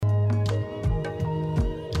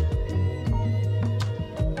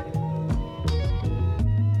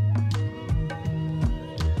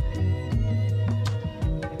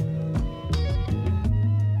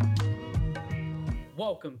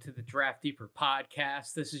welcome to the Draft Deeper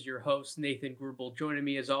podcast. This is your host, Nathan Grubel. Joining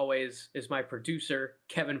me, as always, is my producer,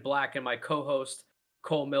 Kevin Black, and my co-host,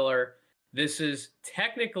 Cole Miller. This is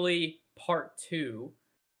technically part 2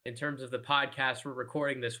 in terms of the podcast we're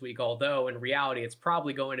recording this week, although in reality, it's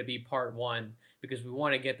probably going to be part 1 because we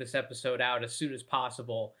want to get this episode out as soon as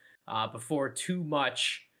possible before too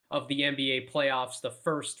much of the NBA playoffs, the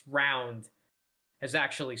first round, has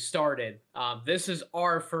actually started. This is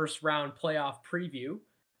our first round playoff preview.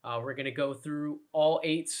 We're going to go through all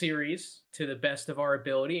 8 series to the best of our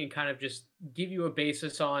ability and kind of just give you a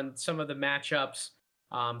basis on some of the matchups,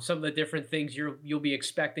 some of the different things you'll be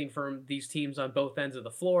expecting from these teams on both ends of the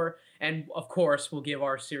floor. And of course, we'll give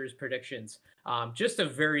our series predictions. Just a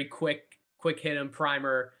very quick hit and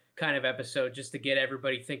primer kind of episode just to get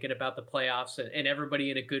everybody thinking about the playoffs and everybody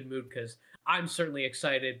in a good mood, because I'm certainly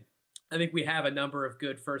excited. I think we have a number of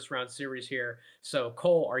good first round series here. So,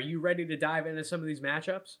 Cole, are you ready to dive into some of these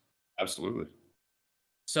matchups? Absolutely.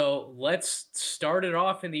 So let's start it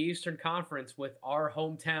off in the Eastern Conference with our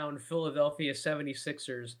hometown Philadelphia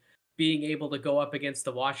 76ers being able to go up against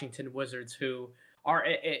the Washington Wizards, who are,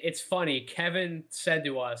 it's funny, Kevin said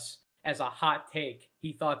to us as a hot take,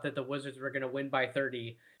 he thought that the Wizards were going to win by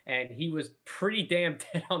 30, and he was pretty damn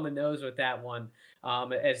dead on the nose with that one.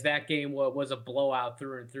 As that game was a blowout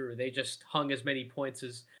through and through. They just hung as many points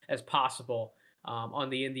as possible on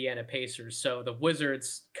the Indiana Pacers. So the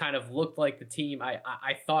Wizards kind of looked like the team I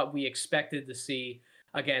thought we expected to see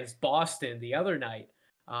against Boston the other night.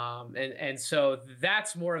 And so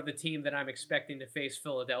that's more of the team that I'm expecting to face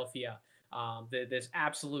Philadelphia. This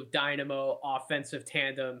absolute dynamo offensive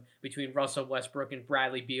tandem between Russell Westbrook and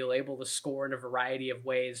Bradley Beal, able to score in a variety of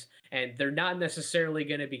ways. And they're not necessarily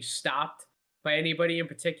going to be stopped by anybody in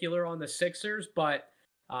particular on the Sixers, but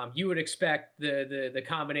you would expect the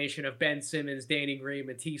combination of Ben Simmons, Danny Green,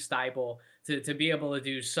 Matisse Thybulle to be able to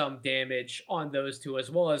do some damage on those two,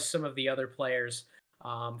 as well as some of the other players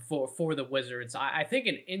for the Wizards. I think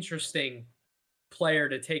an interesting player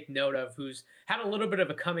to take note of who's had a little bit of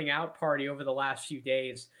a coming out party over the last few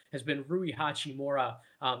days has been Rui Hachimura,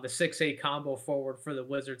 the 6'8" combo forward for the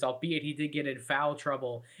Wizards, albeit he did get in foul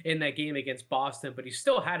trouble in that game against Boston, but he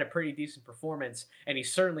still had a pretty decent performance, and he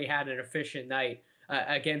certainly had an efficient night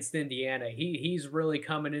against Indiana. He's really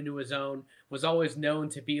coming into his own, was always known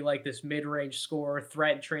to be like this mid-range scorer,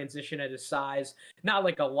 threat and transition at his size, not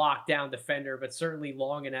like a lockdown defender, but certainly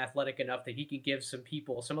long and athletic enough that he can give some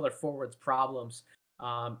other forwards problems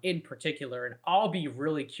in particular. And I'll be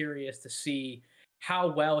really curious to see how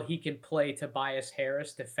well he can play Tobias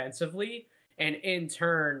Harris defensively, and in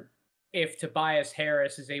turn, if Tobias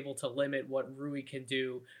Harris is able to limit what Rui can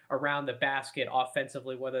do around the basket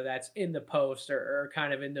offensively, whether that's in the post or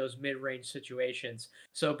kind of in those mid-range situations.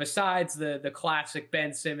 So besides the classic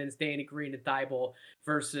Ben Simmons, Danny Green, and Thybulle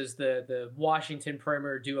versus the Washington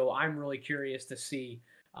perimeter duo, I'm really curious to see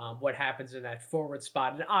what happens in that forward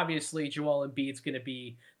spot. And obviously, Joel Embiid's going to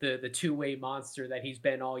be the two-way monster that he's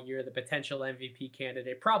been all year, the potential MVP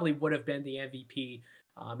candidate. Probably would have been the MVP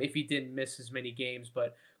if he didn't miss as many games.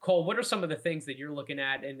 But Cole, what are some of the things that you're looking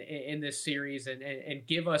at in this series, and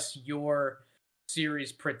give us your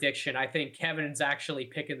series prediction? I think Kevin's actually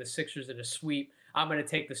picking the Sixers in a sweep. I'm going to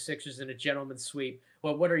take the Sixers in a gentleman's sweep.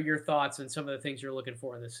 Well, what are your thoughts on some of the things you're looking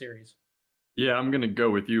for in this series? Yeah, I'm going to go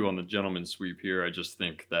with you on the gentleman's sweep here. I just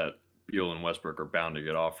think that Beal and Westbrook are bound to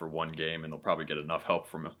get off for one game, and they'll probably get enough help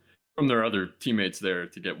from their other teammates there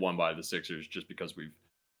to get won by the Sixers, just because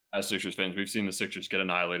as Sixers fans, we've seen the Sixers get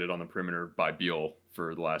annihilated on the perimeter by Beal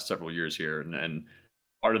for the last several years here. And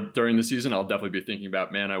during the season, I'll definitely be thinking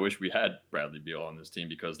about, man, I wish we had Bradley Beal on this team,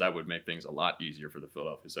 because that would make things a lot easier for the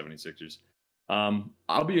Philadelphia 76ers.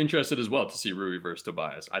 I'll be interested as well to see Rui versus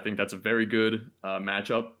Tobias. I think that's a very good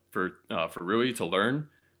matchup for Rui to learn.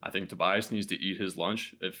 I think Tobias needs to eat his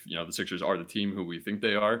lunch if the Sixers are the team who we think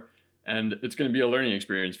they are. And it's going to be a learning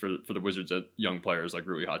experience for the Wizards at young players like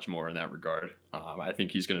Rui Hachimura in that regard. I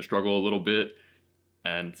think he's going to struggle a little bit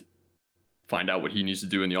and find out what he needs to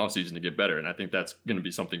do in the offseason to get better. And I think that's going to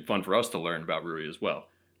be something fun for us to learn about Rui as well.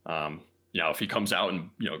 If he comes out and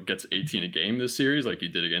gets 18 a game this series like he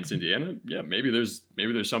did against Indiana, yeah, maybe there's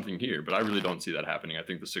something here. But I really don't see that happening. I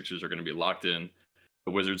think the Sixers are going to be locked in.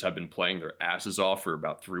 The Wizards have been playing their asses off for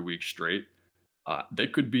about 3 weeks straight. They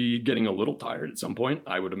could be getting a little tired at some point,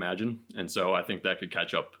 I would imagine. And so I think that could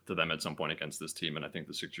catch up to them at some point against this team. And I think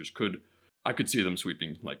the Sixers I could see them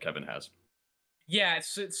sweeping like Kevin has. Yeah,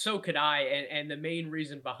 so could I. And the main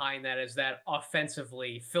reason behind that is that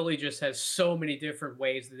offensively, Philly just has so many different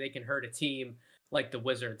ways that they can hurt a team. like the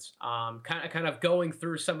Wizards. Kind of going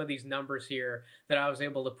through some of these numbers here that I was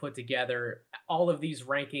able to put together. All of these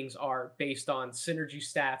rankings are based on synergy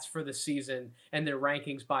stats for the season and their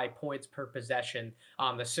rankings by points per possession.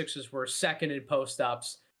 The Sixers were second in post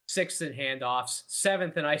ups, sixth in handoffs,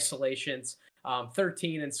 seventh in isolations,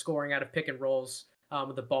 13 in scoring out of pick and rolls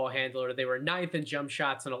with the ball handler. They were ninth in jump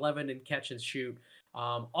shots and 11 in catch and shoot.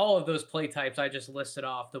 All of those play types I just listed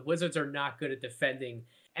off, the Wizards are not good at defending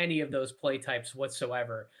any of those play types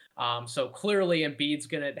whatsoever. So clearly Embiid's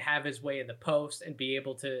going to have his way in the post and be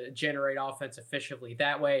able to generate offense efficiently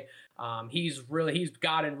that way. He's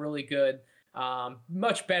gotten really good.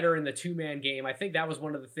 Much better in the two-man game. I think that was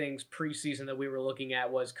one of the things preseason that we were looking at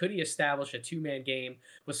was, could he establish a two-man game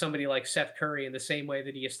with somebody like Seth Curry in the same way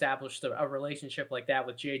that he established a relationship like that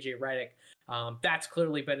with JJ Redick? That's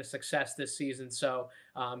clearly been a success this season. So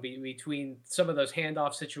between some of those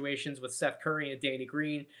handoff situations with Seth Curry and Danny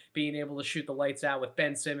Green being able to shoot the lights out, with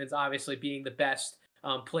Ben Simmons obviously being the best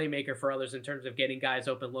playmaker for others in terms of getting guys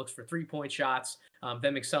open looks for 3-point shots,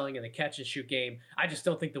 them excelling in the catch and shoot game. I just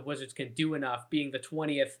don't think the Wizards can do enough, being the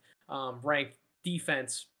 20th ranked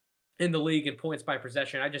defense in the league in points by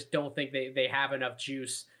possession. I just don't think they have enough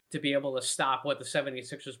juice to be able to stop what the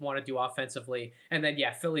 76ers want to do offensively. And then,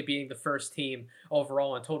 yeah, Philly being the first team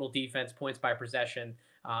overall in total defense, points by possession.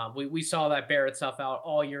 We saw that bear itself out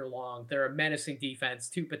all year long. They're a menacing defense,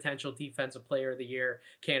 2 potential defensive player of the year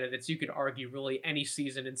candidates. You could argue really any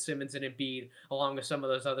season in Simmons and Embiid, along with some of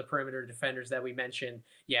those other perimeter defenders that we mentioned.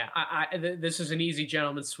 Yeah, this is an easy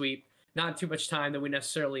gentleman's sweep. Not too much time that we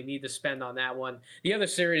necessarily need to spend on that one. The other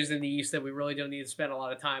series in the East that we really don't need to spend a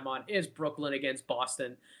lot of time on is Brooklyn against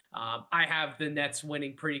Boston. I have the Nets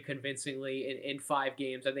winning pretty convincingly in 5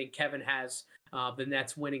 games. I think Kevin has the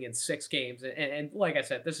Nets winning in 6 games. And like I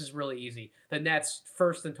said, this is really easy. The Nets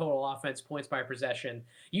first in total offense, points by possession.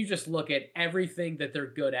 You just look at everything that they're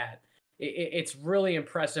good at. It's really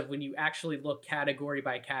impressive when you actually look category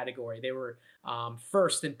by category. They were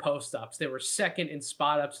first in post-ups. They were second in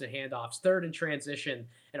spot-ups and handoffs, third in transition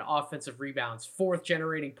and offensive rebounds, fourth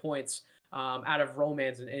generating points out of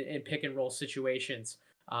romance and pick-and-roll situations.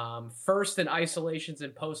 First in isolations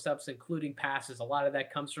and post-ups, including passes. A lot of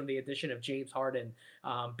that comes from the addition of James Harden,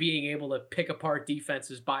 being able to pick apart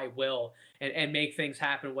defenses by will and make things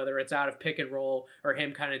happen, whether it's out of pick and roll or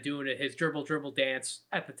him kind of doing his dribble dance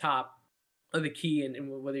at the top of the key,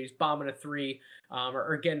 and whether he's bombing a 3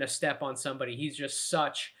 or getting a step on somebody. He's just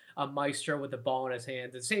such a maestro with the ball in his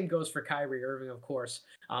hands. The same goes for Kyrie Irving, of course.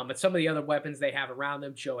 But some of the other weapons they have around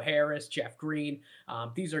them, Joe Harris, Jeff Green,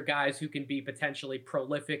 these are guys who can be potentially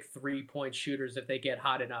prolific 3-point shooters if they get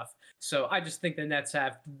hot enough. So I just think the Nets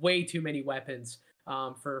have way too many weapons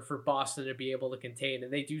for Boston to be able to contain.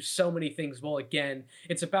 And they do so many things well. Again,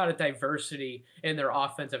 it's about a diversity in their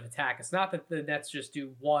offensive attack. It's not that the Nets just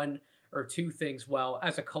do 1 or 2 things well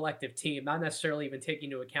as a collective team, not necessarily even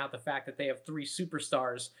taking into account the fact that they have 3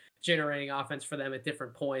 superstars generating offense for them at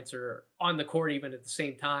different points or on the court even at the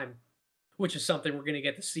same time, which is something we're going to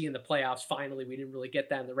get to see in the playoffs. Finally, we didn't really get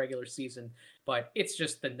that in the regular season, but it's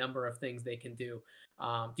just the number of things they can do.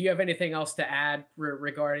 Do you have anything else to add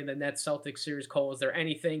regarding the Nets Celtics series, Cole? Is there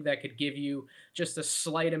anything that could give you just a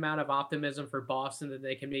slight amount of optimism for Boston that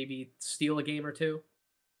they can maybe steal a game or 2?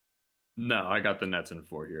 No, I got the Nets in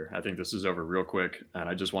 4 here. I think this is over real quick, and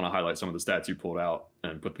I just want to highlight some of the stats you pulled out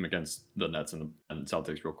and put them against the Nets and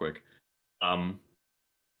Celtics real quick.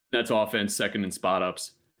 Nets offense, second in spot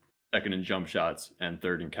ups, second in jump shots, and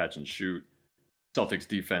third in catch and shoot. Celtics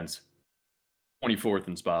defense, 24th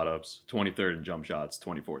in spot ups, 23rd in jump shots,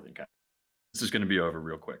 24th in catch. This is going to be over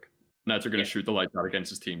real quick. Nets are going to shoot the lights out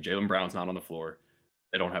against this team. Jaylen Brown's not on the floor.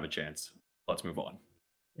 They don't have a chance. Let's move on.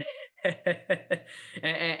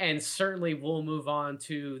 and certainly we'll move on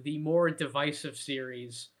to the more divisive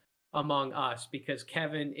series among us, because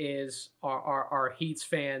Kevin is our Heats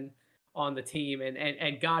fan on the team,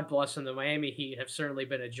 and God bless them. The Miami Heat have certainly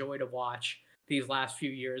been a joy to watch these last few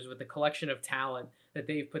years with the collection of talent that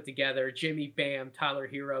they've put together. Jimmy Bam, Tyler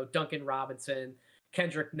Hero, Duncan Robinson,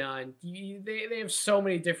 Kendrick Nunn. They have so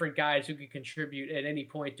many different guys who can contribute at any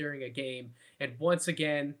point during a game. And once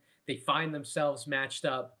again, they find themselves matched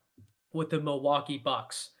up with the Milwaukee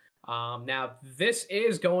Bucks. Now, this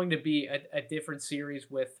is going to be a different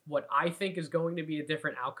series with what I think is going to be a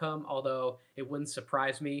different outcome, although it wouldn't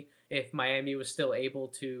surprise me if Miami was still able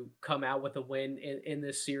to come out with a win in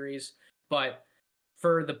this series. But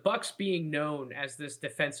for the Bucks being known as this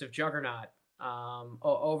defensive juggernaut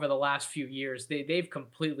over the last few years, they've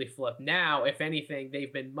completely flipped. Now, if anything,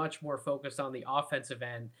 they've been much more focused on the offensive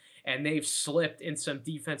end, and they've slipped in some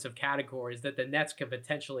defensive categories that the Nets can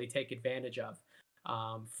potentially take advantage of.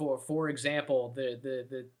 For example,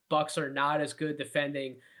 the Bucks are not as good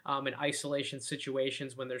defending in isolation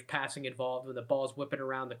situations when there's passing involved, when the ball's whipping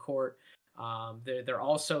around the court. They're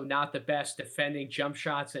also not the best defending jump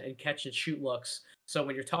shots and catch and shoot looks. So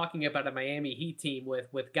when you're talking about a Miami Heat team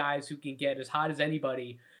with guys who can get as hot as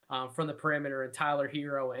anybody from the perimeter, and Tyler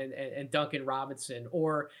Hero and Duncan Robinson,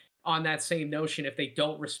 or on that same notion, if they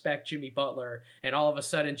don't respect Jimmy Butler and all of a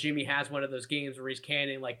sudden Jimmy has one of those games where he's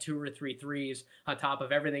canning like 2 or 3 threes on top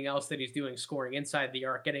of everything else that he's doing, scoring inside the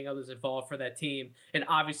arc, getting others involved for that team, and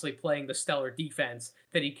obviously playing the stellar defense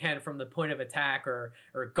that he can from the point of attack, or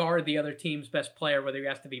guard the other team's best player, whether he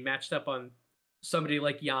has to be matched up on somebody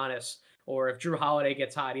like Giannis, or if Drew Holiday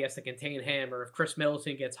gets hot, he has to contain him, or if Chris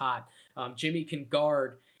Middleton gets hot, Jimmy can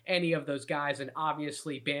guard any of those guys. And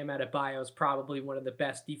obviously, Bam Adebayo is probably one of the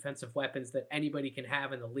best defensive weapons that anybody can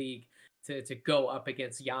have in the league to go up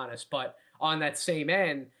against Giannis. But on that same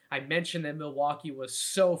end, I mentioned that Milwaukee was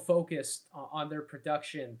so focused on their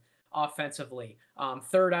production offensively.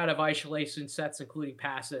 Third out of isolation sets, including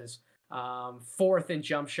passes. Fourth in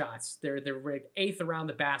jump shots. They're eighth around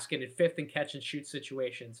the basket and fifth in catch and shoot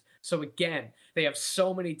situations. So again, they have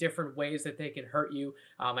so many different ways that they can hurt you.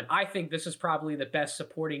 And I think this is probably the best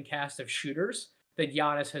supporting cast of shooters that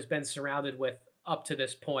Giannis has been surrounded with up to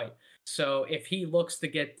this point. So if he looks to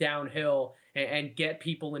get downhill and get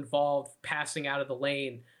people involved passing out of the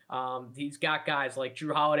lane, he's got guys like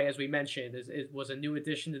Drew Holiday, as we mentioned, was a new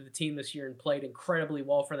addition to the team this year and played incredibly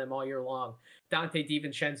well for them all year long. Dante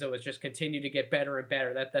DiVincenzo has just continued to get better and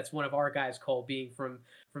better. That's one of our guys, Cole, being from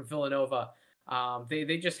Villanova.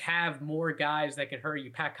 They just have more guys that can hurt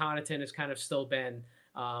you. Pat Connaughton has kind of still been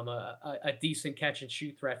a decent catch and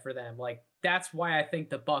shoot threat for them. Like, that's why I think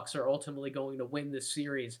the Bucks are ultimately going to win this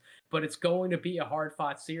series, but it's going to be a hard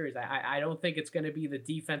fought series. I don't think it's going to be the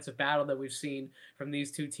defensive battle that we've seen from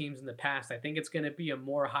these two teams in the past. I think it's going to be a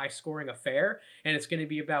more high scoring affair, and it's going to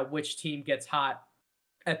be about which team gets hot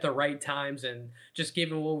at the right times. And just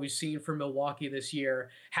given what we've seen from Milwaukee this year,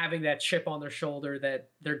 having that chip on their shoulder that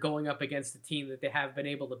they're going up against a team that they have been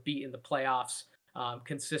able to beat in the playoffs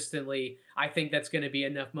consistently, I think that's going to be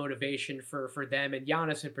enough motivation for them, and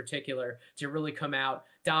Giannis in particular, to really come out,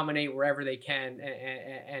 dominate wherever they can,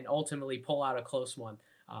 and ultimately pull out a close one.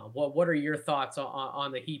 What are your thoughts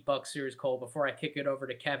on the Heat Bucks series, Cole, before I kick it over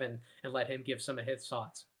to Kevin and let him give some of his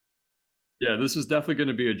thoughts? Yeah, this is definitely going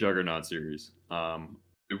to be a juggernaut series.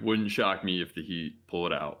 It wouldn't shock me if the Heat pull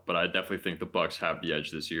it out, but I definitely think the Bucks have the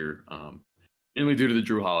edge this year, mainly due to the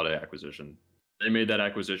Drew Holiday acquisition. They made that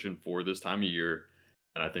acquisition for this time of year,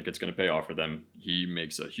 and I think it's going to pay off for them. He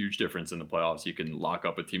makes a huge difference in the playoffs. He can lock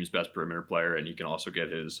up a team's best perimeter player, and he can also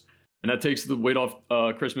get his. And that takes the weight off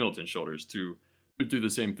Chris Middleton's shoulders to do the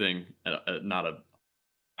same thing at not a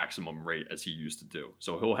maximum rate as he used to do.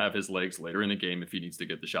 So he'll have his legs later in the game if he needs to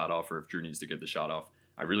get the shot off, or if Drew needs to get the shot off.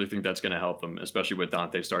 I really think that's going to help them, especially with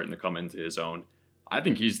Dante starting to come into his own. I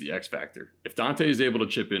think he's the X factor. If Dante is able to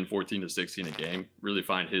chip in 14 to 16 a game, really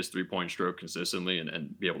find his three-point stroke consistently,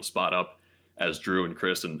 and be able to spot up as Drew and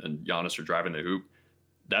Chris and Giannis are driving the hoop,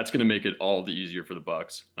 that's going to make it all the easier for the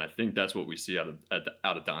Bucks. And I think that's what we see out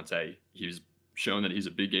of Dante. He's shown that he's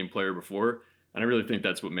a big game player before, and I really think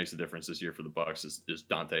that's what makes the difference this year for the Bucks is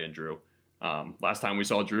Dante and Drew. Last time we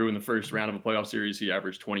saw Drew in the first round of a playoff series, he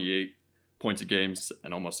averaged 28 points a game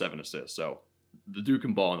and almost 7 assists. So the dude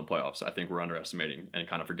can ball in the playoffs. I think we're underestimating and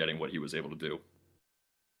kind of forgetting what he was able to do.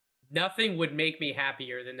 Nothing would make me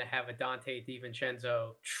happier than to have a Dante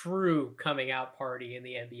DiVincenzo true coming out party in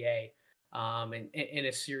the NBA, in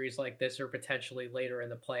a series like this, or potentially later in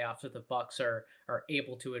the playoffs if the Bucks are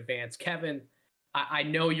able to advance. Kevin, I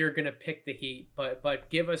know you're going to pick the Heat, but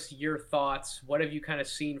give us your thoughts. What have you kind of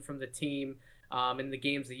seen from the team in the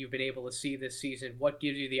games that you've been able to see this season? What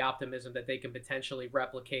gives you the optimism that they can potentially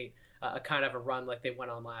replicate a kind of a run like they went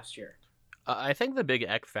on last year? I think the big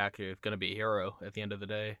X factor is going to be Hero at the end of the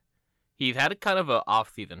day. He's had a kind of a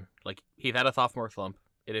off season. Like, he's had a sophomore slump.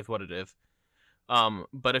 It is what it is.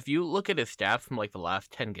 But if you look at his stats from like the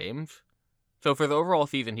last 10 games, so for the overall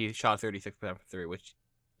season, he shot 36% from three, which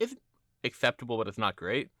is acceptable, but it's not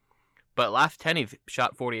great. But last 10, he's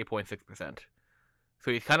shot 48.6%.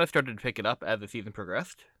 So he's kind of started to pick it up as the season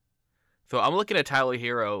progressed. So I'm looking at Tyler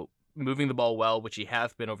Hero moving the ball well, which he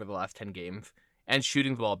has been over the last 10 games, and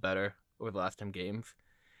shooting the ball better over the last 10 games.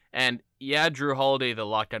 And yeah, Drew Holiday is a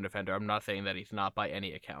lockdown defender. I'm not saying that he's not by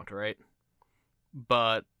any account, right?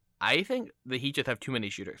 But I think the Heat just have too many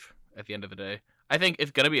shooters at the end of the day. I think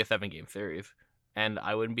it's going to be a 7-game series, and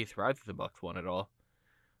I wouldn't be surprised if the Bucks won at all.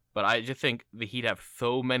 But I just think the Heat have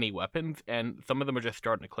so many weapons, and some of them are just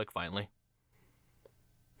starting to click finally.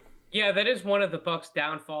 Yeah, that is one of the Bucks'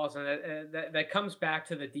 downfalls, and that comes back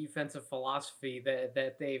to the defensive philosophy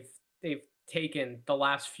that they've taken the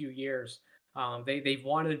last few years. They've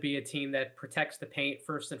wanted to be a team that protects the paint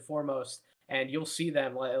first and foremost, and you'll see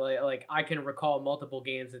them like I can recall multiple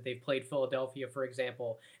games that they've played Philadelphia, for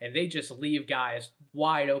example, and they just leave guys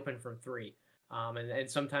wide open from three, and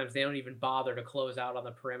sometimes they don't even bother to close out on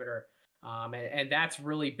the perimeter, and that's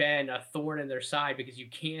really been a thorn in their side because you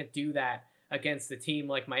can't do that against a team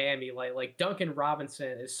like Miami. Like Duncan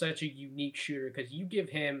Robinson is such a unique shooter because you give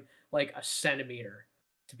him like a centimeter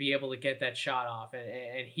to be able to get that shot off,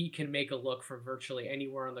 and he can make a look from virtually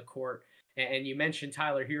anywhere on the court. And you mentioned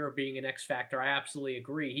Tyler Hero being an X factor. I absolutely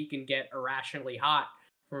agree. He can get irrationally hot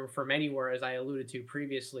from anywhere, as I alluded to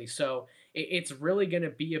previously. So it's really going to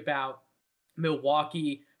be about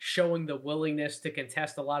Milwaukee showing the willingness to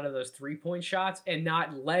contest a lot of those 3-point shots and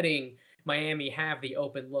not letting Miami have the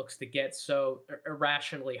open looks to get so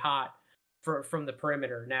irrationally hot from the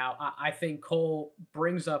perimeter. Now, I think Cole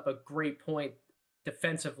brings up a great point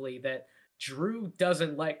defensively that Drew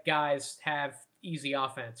doesn't let guys have easy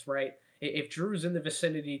offense, right? If Drew's in the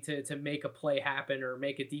vicinity to make a play happen or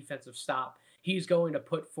make a defensive stop, he's going to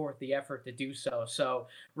put forth the effort to do so. So,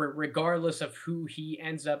 regardless of who he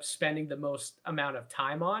ends up spending the most amount of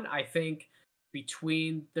time on, I think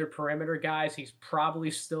between their perimeter guys, he's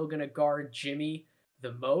probably still going to guard Jimmy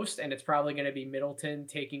the most, and it's probably going to be Middleton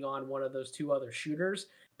taking on one of those two other shooters.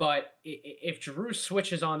 But if Drew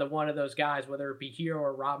switches on to one of those guys, whether it be Hero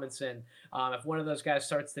or Robinson, if one of those guys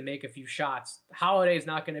starts to make a few shots, Holiday is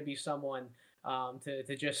not going to be someone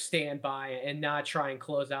to just stand by and not try and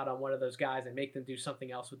close out on one of those guys and make them do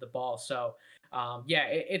something else with the ball. So, yeah,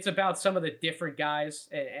 it's about some of the different guys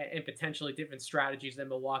and potentially different strategies that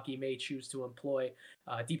Milwaukee may choose to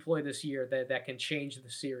deploy this year that can change the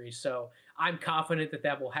series. So I'm confident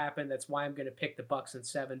that will happen. That's why I'm going to pick the Bucks in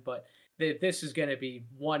 7. But this is going to be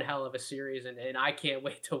one hell of a series, and I can't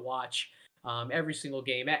wait to watch every single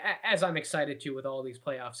game, as I'm excited to with all these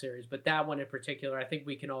playoff series. But that one in particular, I think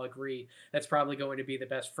we can all agree that's probably going to be the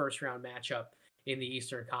best first round matchup in the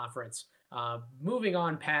Eastern Conference. Moving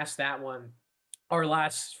on past that one, our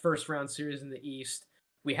last first round series in the East,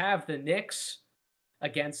 we have the Knicks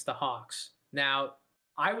against the Hawks. Now,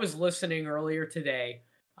 I was listening earlier today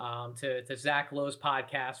to Zach Lowe's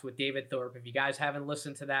podcast with David Thorpe. If you guys haven't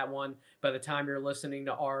listened to that one, by the time you're listening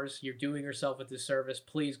to ours, you're doing yourself a disservice.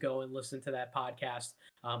 Please go and listen to that podcast.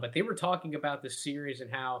 But they were talking about the series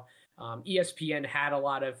and how ESPN had a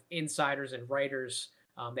lot of insiders and writers.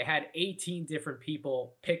 They had 18 different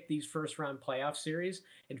people pick these first round playoff series,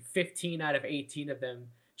 and 15 out of 18 of them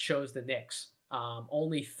chose the Knicks.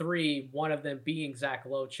 Only 3, one of them being Zach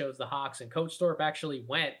Lowe, chose the Hawks. And Coach Thorpe actually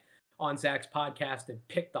went on Zach's podcast and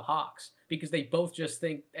picked the Hawks because they both just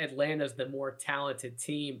think Atlanta's the more talented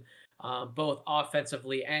team, both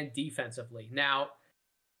offensively and defensively. Now,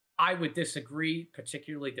 I would disagree,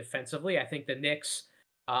 particularly defensively. I think the Knicks,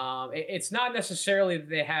 it's not necessarily that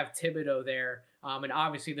they have Thibodeau there, and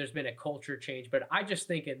obviously there's been a culture change, but I just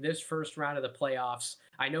think in this first round of the playoffs,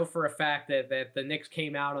 I know for a fact that the Knicks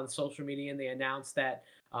came out on social media and they announced that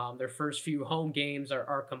their first few home games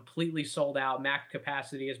are completely sold out, max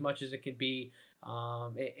capacity as much as it can be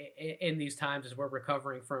in these times as we're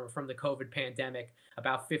recovering from the COVID pandemic.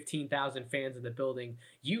 About 15,000 fans in the building.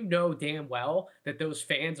 You know damn well that those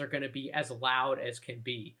fans are going to be as loud as can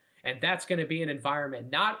be. And that's going to be an environment.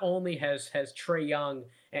 Not only has Trae Young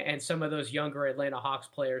and some of those younger Atlanta Hawks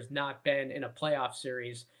players not been in a playoff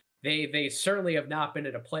series, they certainly have not been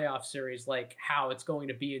in a playoff series like how it's going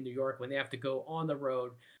to be in New York when they have to go on the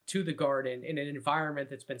road to the Garden in an environment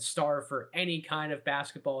that's been starved for any kind of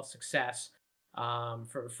basketball success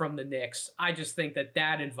from the Knicks. I just think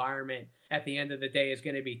that environment at the end of the day is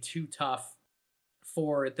going to be too tough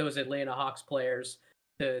for those Atlanta Hawks players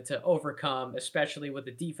to overcome, especially with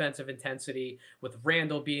the defensive intensity, with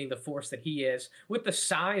Randall being the force that he is, with the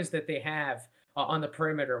size that they have on the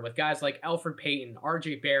perimeter, with guys like Elfrid Payton,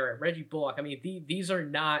 RJ Barrett, Reggie Bullock. I mean, these are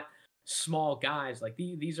not small guys. Like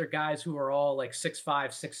these are guys who are all like 6'5",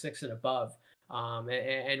 6'6", and above.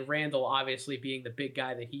 And Randall obviously being the big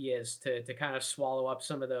guy that he is to kind of swallow up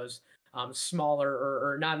some of those smaller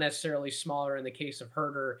or not necessarily smaller in the case of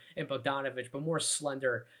Herter and Bogdanovich, but more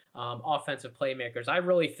slender offensive playmakers. I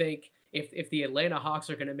really think if the Atlanta Hawks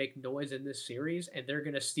are going to make noise in this series and they're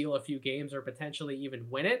going to steal a few games or potentially even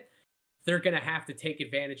win it, they're going to have to take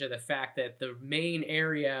advantage of the fact that the main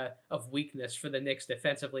area of weakness for the Knicks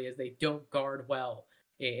defensively is they don't guard well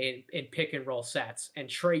in pick and roll sets. And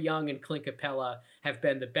Trae Young and Clint Capella have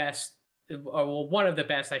been the best, or one of the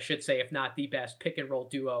best, I should say, if not the best pick and roll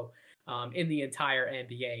duo in the entire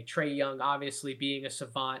NBA. Trae Young obviously being a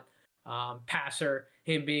savant passer,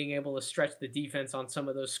 him being able to stretch the defense on some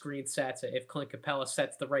of those screen sets. If Clint Capella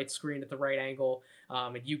sets the right screen at the right angle,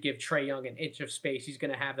 and you give Trae Young an inch of space, he's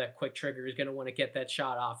going to have that quick trigger. He's going to want to get that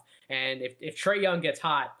shot off. And if Trae Young gets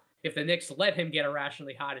hot, if the Knicks let him get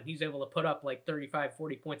irrationally hot and he's able to put up like 35,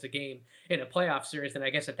 40 points a game in a playoff series, then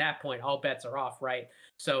I guess at that point, all bets are off, right?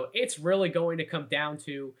 So it's really going to come down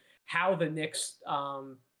to how the Knicks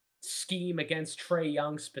scheme against Trae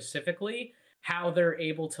Young specifically, how they're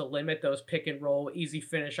able to limit those pick and roll, easy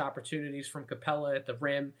finish opportunities from Capella at the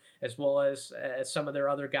rim, as well as some of their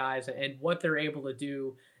other guys, and what they're able to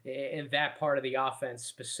do in that part of the offense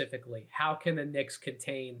specifically. How can the Knicks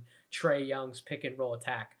contain Trae Young's pick and roll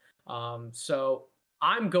attack? So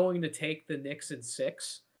I'm going to take the Knicks in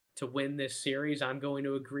 6 to win this series. I'm going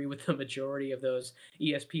to agree with the majority of those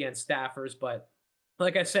ESPN staffers, but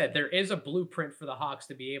like I said, there is a blueprint for the Hawks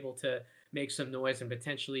to be able to make some noise and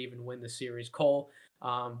potentially even win the series. Cole,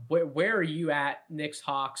 where are you at, Knicks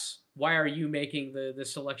Hawks? Why are you making the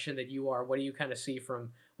selection that you are? What do you kind of see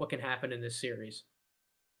from what can happen in this series?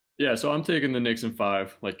 Yeah, so I'm taking the Knicks in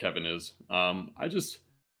 5, like Kevin is. I just,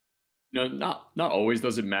 not always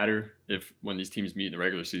does it matter if when these teams meet in the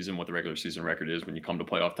regular season, what the regular season record is when you come to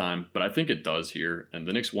playoff time, but I think it does here. And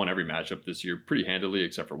the Knicks won every matchup this year pretty handily,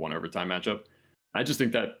 except for one overtime matchup. I just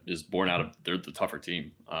think that is born out of they're the tougher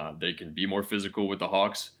team. They can be more physical with the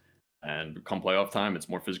Hawks, and come playoff time, it's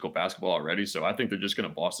more physical basketball already. So I think they're just going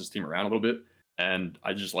to boss this team around a little bit. And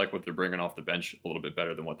I just like what they're bringing off the bench a little bit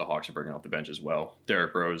better than what the Hawks are bringing off the bench as well.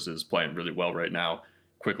 Derrick Rose is playing really well right now.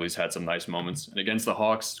 Quickly's had some nice moments. And against the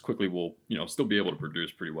Hawks, Quickly will, still be able to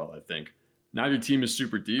produce pretty well, I think. Neither team is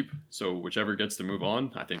super deep, so whichever gets to move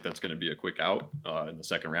on, I think that's going to be a quick out in the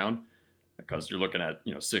second round, because you're looking at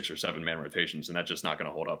 6 or 7 man rotations, and that's just not going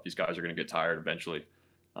to hold up. These guys are going to get tired eventually.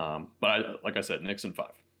 But like I said, Knicks in 5.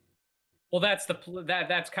 Well, that's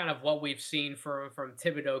that's kind of what we've seen from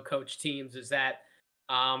Thibodeau coach teams, is that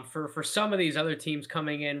for some of these other teams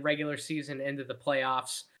coming in regular season into the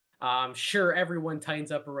playoffs, sure, everyone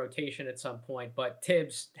tightens up a rotation at some point, but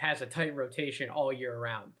Tibbs has a tight rotation all year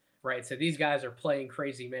round, right? So these guys are playing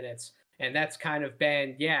crazy minutes. And that's kind of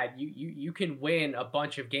been, you can win a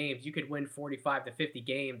bunch of games. You could win 45 to 50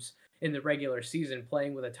 games in the regular season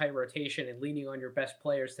playing with a tight rotation and leaning on your best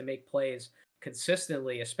players to make plays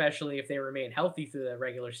consistently, especially if they remain healthy through the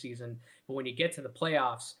regular season. But when you get to the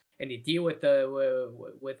playoffs and you deal with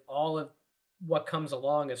with all of what comes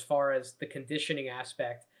along as far as the conditioning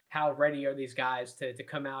aspect, how ready are these guys to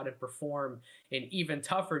come out and perform in even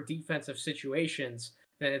tougher defensive situations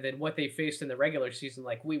than what they faced in the regular season.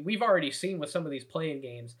 Like we've already seen with some of these playing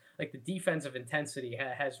games, like the defensive intensity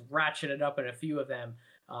has ratcheted up in a few of them.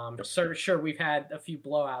 Sure, we've had a few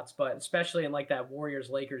blowouts, but especially in like that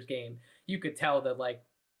Warriors-Lakers game, you could tell that like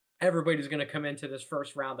everybody's going to come into this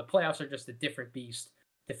first round. The playoffs are just a different beast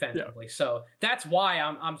defensively. Yeah. So that's why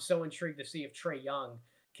I'm so intrigued to see if Trae Young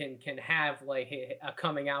can have like a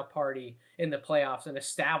coming out party in the playoffs and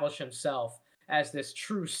establish himself as this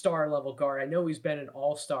true star level guard. I know he's been an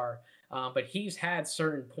all-star, but he's had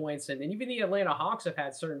certain points, and even the Atlanta Hawks have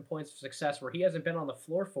had certain points of success where he hasn't been on the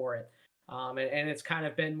floor for it. And it's kind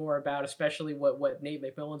of been more about, especially what Nate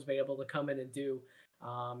McMillan's been able to come in and do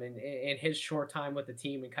in his short time with the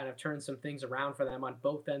team and kind of turn some things around for them on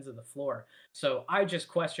both ends of the floor. So I just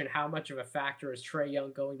question how much of a factor is Trae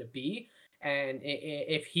Young going to be. And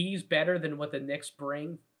if he's better than what the Knicks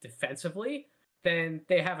bring defensively, then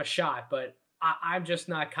they have a shot. But I'm just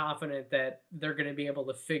not confident that they're going to be able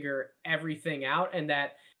to figure everything out, and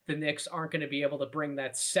that the Knicks aren't going to be able to bring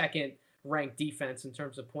that second ranked defense in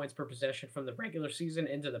terms of points per possession from the regular season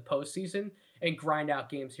into the postseason and grind out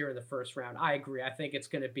games here in the first round. I agree. I think it's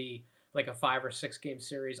going to be like a 5 or 6 game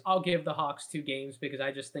series. I'll give the Hawks 2 games because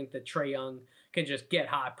I just think that Trae Young can just get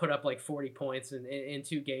hot, put up like 40 points in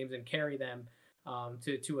 2 games and carry them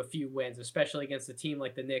to a few wins, especially against a team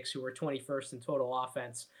like the Knicks, who are 21st in total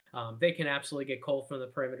offense. They can absolutely get cold from the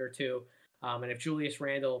perimeter too. And if Julius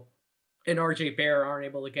Randle and RJ Barrett aren't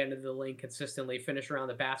able to get into the lane consistently, finish around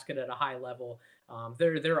the basket at a high level,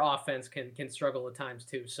 their offense can struggle at times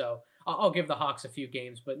too. So I'll give the Hawks a few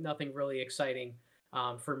games, but nothing really exciting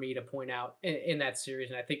for me to point out in that series.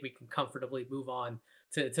 And I think we can comfortably move on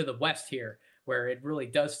to the West here, where it really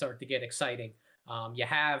does start to get exciting. You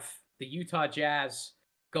have the Utah Jazz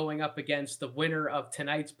going up against the winner of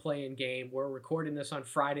tonight's play-in game. We're recording this on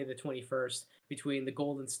Friday the 21st between the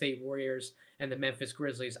Golden State Warriors and the Memphis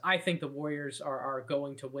Grizzlies. I think the Warriors are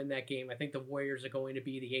going to win that game. I think the Warriors are going to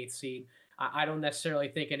be the 8th seed. I don't necessarily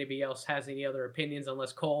think anybody else has any other opinions,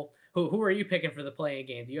 unless Cole. Who are you picking for the play-in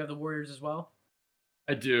game? Do you have the Warriors as well?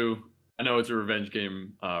 I do. I know it's a revenge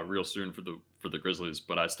game real soon for for the Grizzlies,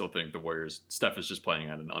 but I still think the Warriors, Steph is just playing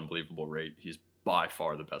at an unbelievable rate. He's by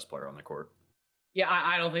far the best player on the court. Yeah,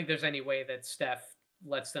 I don't think there's any way that Steph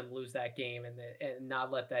lets them lose that game and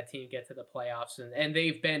not let that team get to the playoffs. And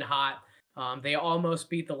they've been hot. They almost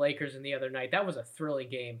beat the Lakers in the other night. That was a thrilling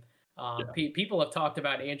game. People have talked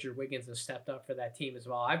about Andrew Wiggins has stepped up for that team as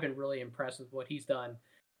well. I've been really impressed with what he's done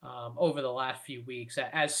over the last few weeks.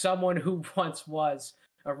 As someone who once was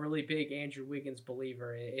a really big Andrew Wiggins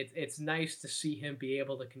believer, it's nice to see him be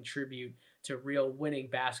able to contribute to real winning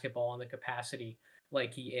basketball in the capacity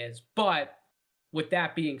like he is. But with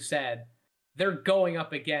that being said, they're going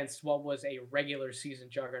up against what was a regular season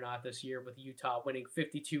juggernaut this year, with Utah winning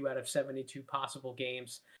 52 out of 72 possible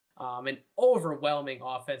games. An overwhelming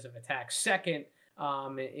offensive attack, second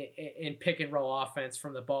in pick and roll offense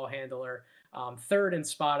from the ball handler, third in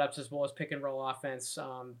spot ups as well as pick and roll offense,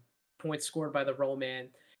 points scored by the roll man,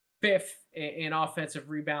 fifth in offensive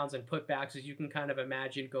rebounds and putbacks, as you can kind of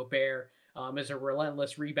imagine. Gobert is a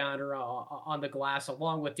relentless rebounder on the glass,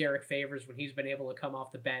 along with Derek Favors when he's been able to come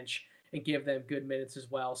off the bench and give them good minutes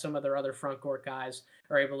as well. Some of their other front court guys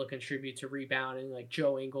are able to contribute to rebounding, like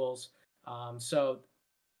Joe Ingles. So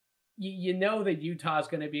you know that Utah is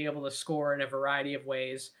going to be able to score in a variety of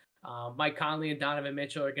ways. Mike Conley and Donovan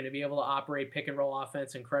Mitchell are going to be able to operate pick and roll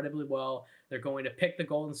offense incredibly well. They're going to pick the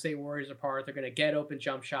Golden State Warriors apart. They're going to get open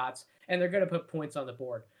jump shots, and they're going to put points on the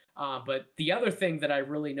board. But the other thing that I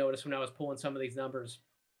really noticed when I was pulling some of these numbers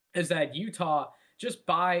is that Utah, just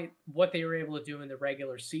by what they were able to do in the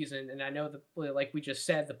regular season, and I know that, like we just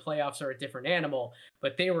said, the playoffs are a different animal,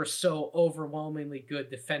 but they were so overwhelmingly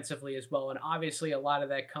good defensively as well. And obviously a lot of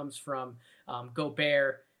that comes from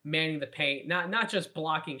Gobert manning the paint, not just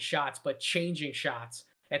blocking shots, but changing shots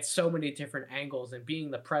at so many different angles and being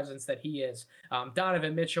the presence that he is.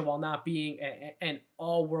 Donovan Mitchell, while not being an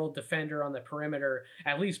all-world defender on the perimeter,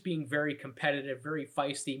 at least being very competitive, very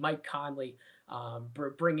feisty. Mike Conley,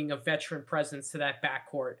 bringing a veteran presence to that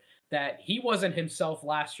backcourt that he wasn't himself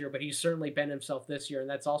last year, but he's certainly been himself this year, and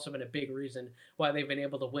that's also been a big reason why they've been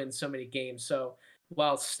able to win so many games. So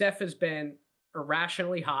while Steph has been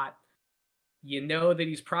irrationally hot, you know that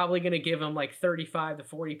he's probably going to give him like 35 to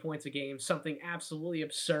 40 points a game, something absolutely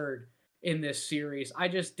absurd in this series. I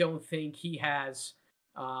just don't think he has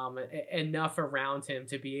enough around him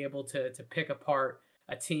to be able to pick apart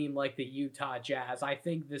a team like the Utah Jazz. I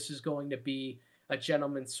think this is going to be a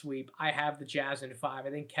gentleman's sweep. I have the Jazz in 5. I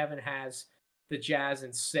think Kevin has the Jazz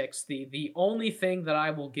in 6. The only thing that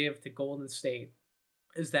I will give to Golden State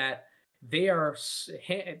is that they are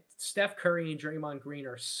Steph Curry and Draymond Green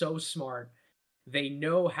are so smart. They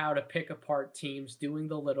know how to pick apart teams, doing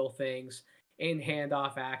the little things in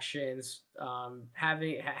handoff actions,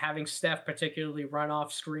 having Steph particularly run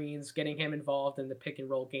off screens, getting him involved in the pick and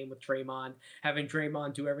roll game with Draymond, having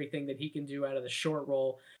Draymond do everything that he can do out of the short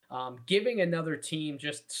roll, giving another team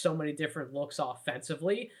just so many different looks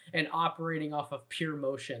offensively and operating off of pure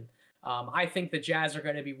motion. I think the Jazz are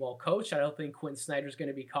going to be well coached. I don't think Quinn Snyder's going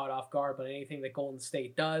to be caught off guard by anything that Golden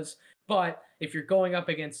State does. But if you're going up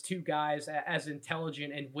against two guys as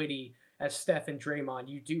intelligent and witty as Steph and Draymond,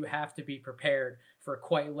 you do have to be prepared for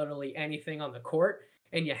quite literally anything on the court,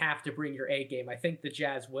 and you have to bring your A game. I think the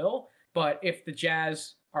Jazz will, but if the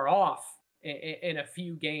Jazz are off in a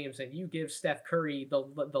few games and you give Steph Curry the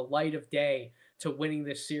light of day to winning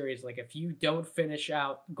this series, like if you don't finish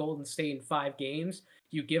out Golden State in 5 games,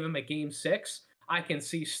 you give him a game 6, I can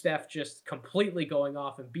see Steph just completely going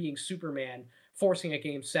off and being Superman, forcing a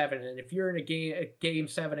game 7. And if you're in a game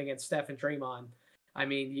 7 against Steph and Draymond, I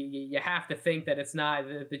mean, you have to think that it's not,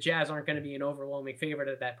 the Jazz aren't going to be an overwhelming favorite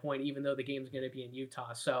at that point, even though the game's going to be in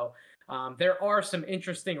Utah. So there are some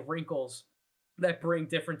interesting wrinkles that bring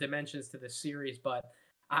different dimensions to this series, but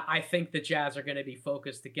I think the Jazz are going to be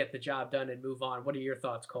focused to get the job done and move on. What are your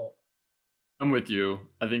thoughts, Colt? I'm with you.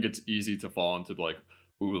 I think it's easy to fall into like,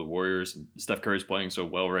 ooh, the Warriors, Steph Curry's playing so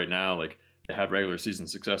well right now. Like they had regular season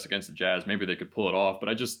success against the Jazz. Maybe they could pull it off,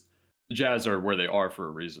 but the Jazz are where they are for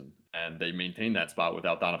a reason, and they maintain that spot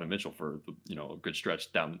without Donovan Mitchell for a good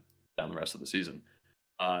stretch down the rest of the season.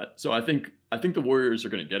 So I think the Warriors are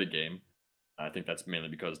going to get a game. I think that's mainly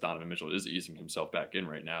because Donovan Mitchell is easing himself back in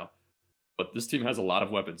right now. But this team has a lot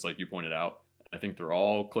of weapons, like you pointed out. I think they're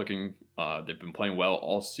all clicking. They've been playing well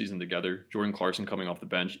all season together. Jordan Clarkson coming off the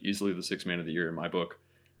bench, easily the 6th man of the year in my book.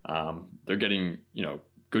 They're getting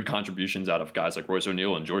good contributions out of guys like Royce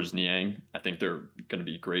O'Neal and Georges Niang. I think they're going to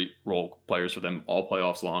be great role players for them all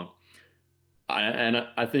playoffs long.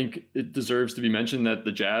 I think it deserves to be mentioned that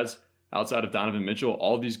the Jazz, outside of Donovan Mitchell,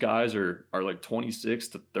 all these guys are like 26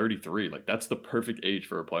 to 33. Like that's the perfect age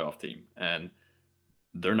for a playoff team. And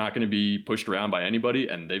they're not going to be pushed around by anybody,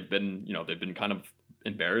 and they've been kind of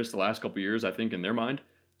embarrassed the last couple of years, I think, in their mind.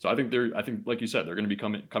 So I think like you said, they're going to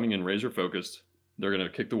be coming in razor focused. They're going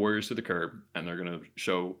to kick the Warriors to the curb, and they're going to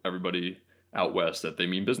show everybody out west that they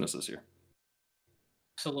mean business this year.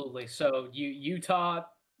 Absolutely. So Utah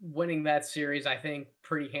winning that series, I think,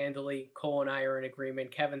 pretty handily. Cole and I are in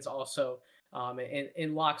agreement. Kevin's also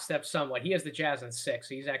in lockstep somewhat. He has the Jazz in 6,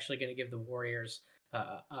 so he's actually going to give the Warriors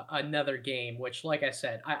another game, which, like I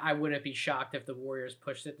said, I wouldn't be shocked if the Warriors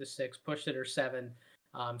pushed it to 6, pushed it or 7.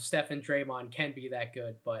 Steph and Draymond can be that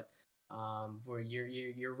good, but where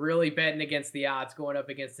you're really betting against the odds going up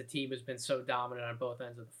against a team who's been so dominant on both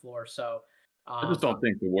ends of the floor. So I just don't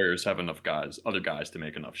think the Warriors have enough other guys to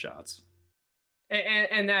make enough shots.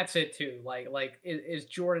 And that's it too. Like is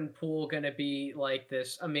Jordan Poole going to be like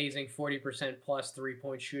this amazing 40% plus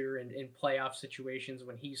 3-point shooter in playoff situations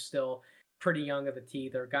when he's still pretty young of the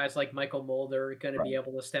teeth? Or guys like Michael Mulder going to be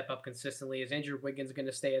able to step up consistently? Is Andrew Wiggins going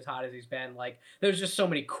to stay as hot as he's been? Like, there's just so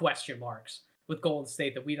many question marks with Golden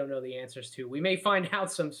State that we don't know the answers to. We may find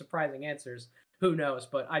out some surprising answers. Who knows?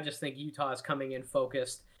 But I just think Utah is coming in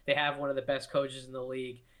focused. They have one of the best coaches in the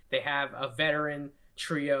league. They have a veteran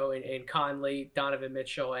trio in Conley, Donovan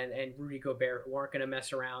Mitchell, and Rudy Gobert, who aren't going to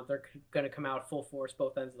mess around. They're going to come out full force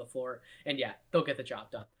both ends of the floor, and yeah, they'll get the job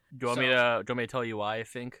done. Do you want me to tell you why I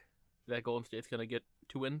think that Golden State's going to get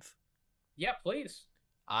 2 wins? Yeah, please.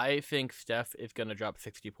 I think Steph is going to drop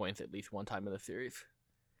 60 points at least one time in the series.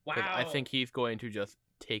 Wow. I think he's going to just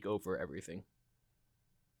take over everything.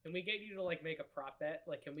 Can we get you to like make a prop bet?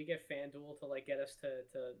 Like, can we get FanDuel to like get us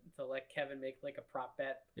to let Kevin make like a prop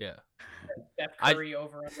bet? Yeah. Steph Curry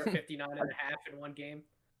over under 59.5 in one game.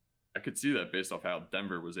 I could see that based off how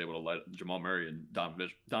Denver was able to let Jamal Murray and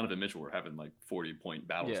Donovan Mitchell were having like 40-point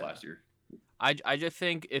battles last year. I just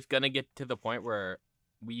think it's gonna get to the point where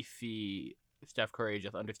we see Steph Curry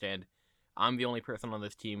just understand I'm the only person on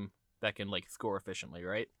this team that can like score efficiently,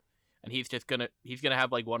 right? And he's gonna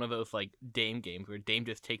have like one of those like Dame games where Dame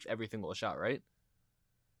just takes every single shot, right?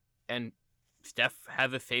 And Steph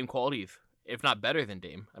has the same qualities, if not better than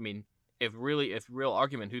Dame. I mean, if real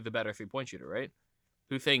argument, who's the better 3-point shooter, right?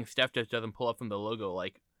 Who's saying Steph just doesn't pull up from the logo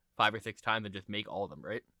like 5 or 6 times and just make all of them,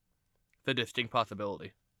 right? It's a distinct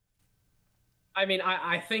possibility. I mean,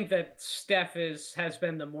 I think that Steph has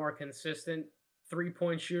been the more consistent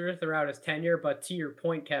 3-point shooter throughout his tenure, but to your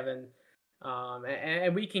point, Kevin,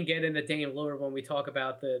 and we can get into Dame Lillard when we talk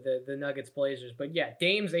about the Nuggets Blazers, but yeah,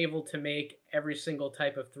 Dame's able to make every single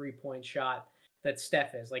type of 3-point shot that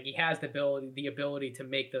Steph is. Like, he has the ability to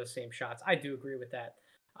make those same shots. I do agree with that.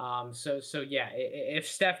 So yeah, if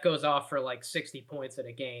Steph goes off for like 60 points in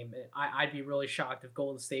a game, I'd be really shocked if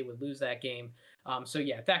Golden State would lose that game. So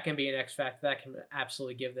yeah, that can be an X factor. That can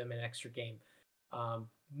absolutely give them an extra game.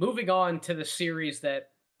 Moving on to the series that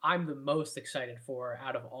I'm the most excited for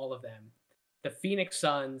out of all of them, the Phoenix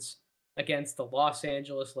Suns against the Los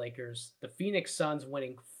Angeles Lakers. The Phoenix Suns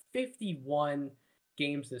winning 51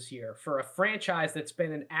 games this year for a franchise that's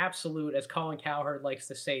been an absolute, as Colin Cowherd likes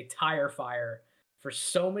to say, tire fire for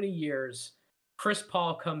so many years. Chris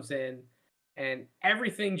Paul comes in and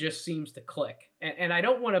everything just seems to click. And I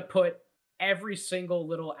don't want to put every single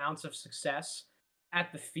little ounce of success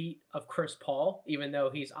at the feet of Chris Paul, even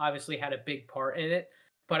though he's obviously had a big part in it.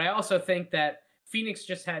 But I also think that Phoenix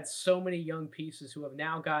just had so many young pieces who have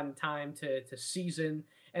now gotten time to season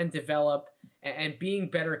and develop, and being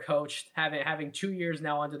better coached, having 2 years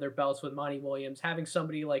now under their belts with Monty Williams, having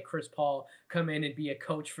somebody like Chris Paul come in and be a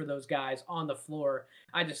coach for those guys on the floor.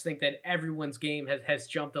 I just think that everyone's game has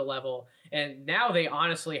jumped a level, and now they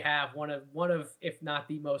honestly have one of if not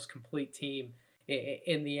the most complete team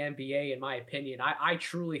in the NBA, in my opinion. I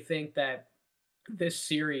truly think that this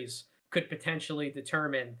series could potentially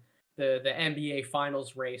determine the NBA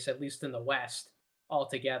Finals race, at least in the West,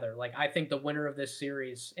 altogether. Like, I think the winner of this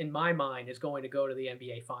series, in my mind, is going to go to the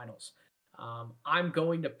NBA Finals. I'm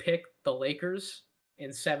going to pick the Lakers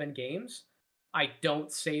in 7 games. I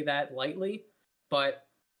don't say that lightly, but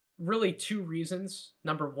really 2 reasons.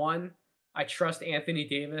 Number one, I trust Anthony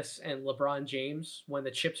Davis and LeBron James when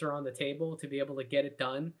the chips are on the table to be able to get it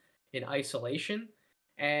done in isolation.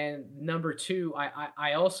 And number 2,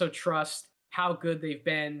 I also trust how good they've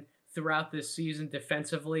been throughout this season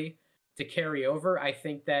defensively to carry over. I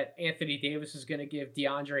think that Anthony Davis is going to give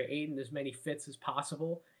DeAndre Ayton as many fits as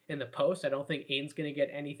possible in the post. I don't think Ayton's going to get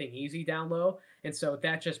anything easy down low. And so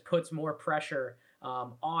that just puts more pressure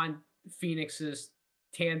on Phoenix's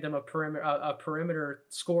tandem of perimeter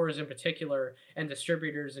scorers in particular, and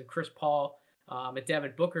distributors, and Chris Paul and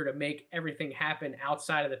Devin Booker, to make everything happen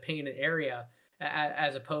outside of the painted area,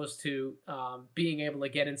 as opposed to being able to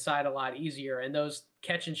get inside a lot easier. And those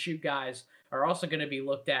catch and shoot guys are also going to be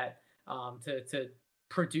looked at to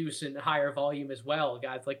produce in higher volume as well.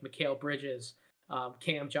 Guys like Mikal Bridges,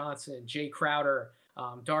 Cam Johnson, Jay Crowder,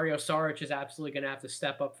 Dario Saric is absolutely going to have to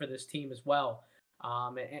step up for this team as well.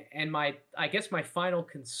 And I guess my final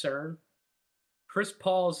concern, Chris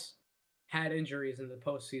Paul's had injuries in the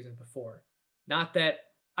postseason before. Not that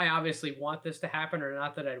I obviously want this to happen, or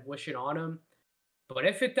not that I'd wish it on him, but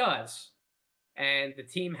if it does, and the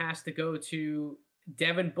team has to go to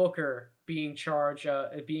Devin Booker being in charge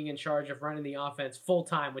of running the offense full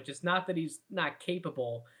time, which is not that he's not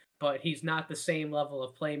capable, but he's not the same level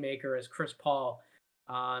of playmaker as Chris Paul.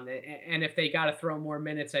 And if they got to throw more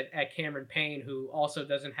minutes at Cameron Payne, who also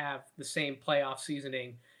doesn't have the same playoff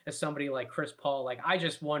seasoning as somebody like Chris Paul, like, I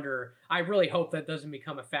just wonder, I really hope that doesn't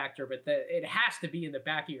become a factor, but it has to be in the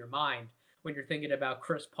back of your mind when you're thinking about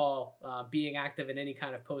Chris Paul being active in any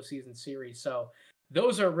kind of postseason series. So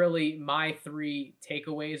those are really my three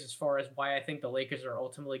takeaways as far as why I think the Lakers are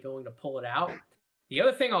ultimately going to pull it out. The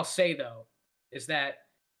other thing I'll say, though, is that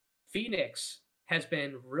Phoenix has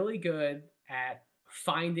been really good at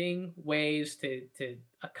finding ways to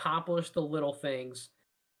accomplish the little things,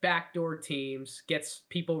 backdoor teams, gets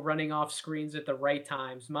people running off screens at the right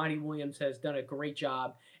times. Monty Williams has done a great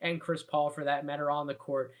job, and Chris Paul for that matter, on the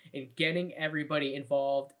court, in getting everybody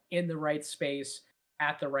involved in the right space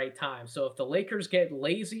at the right time. So if the Lakers get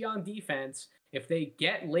lazy on defense, if they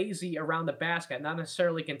get lazy around the basket, not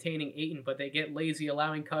necessarily containing Ayton, but they get lazy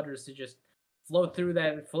allowing cutters to just flow through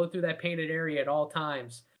that painted area at all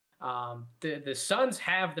times, the Suns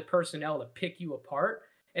have the personnel to pick you apart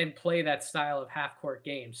and play that style of half-court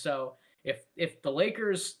game. So if the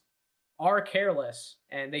Lakers are careless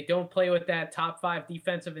and they don't play with that top 5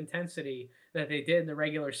 defensive intensity that they did in the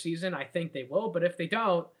regular season, I think they will. But if they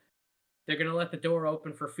don't, they're going to let the door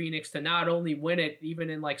open for Phoenix to not only win it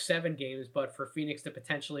even in like 7 games, but for Phoenix to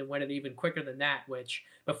potentially win it even quicker than that, which,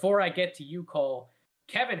 before I get to you, Cole,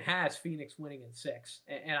 Kevin has Phoenix winning in 6,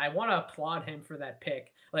 and I want to applaud him for that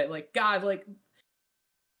pick. God,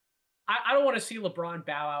 I don't want to see LeBron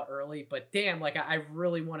bow out early, but damn, I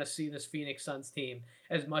really want to see this Phoenix Suns team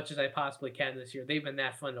as much as I possibly can this year. They've been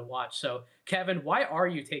that fun to watch. So, Kevin, why are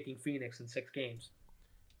you taking Phoenix in 6 games?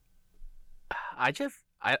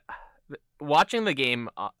 Watching the game,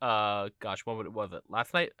 gosh, what was it?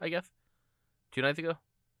 Last night, I guess? 2 nights ago?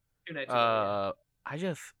 2 nights ago,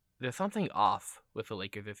 yeah. There's something off with the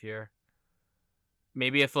Lakers this year.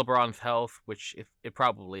 Maybe it's LeBron's health, which it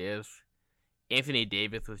probably is. Anthony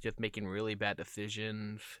Davis was just making really bad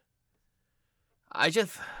decisions. I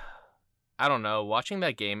don't know. Watching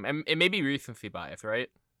that game, and it may be recency bias, right?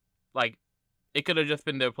 Like, it could have just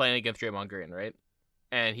been they're playing against Draymond Green, right?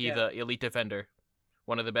 And he's an elite defender,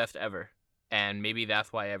 one of the best ever. And maybe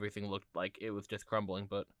that's why everything looked like it was just crumbling.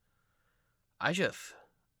 But I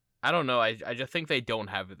don't know. I just think they don't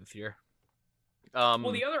have it this year.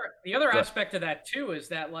 Well, the other aspect of that too is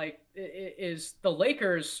that is the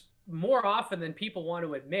Lakers, more often than people want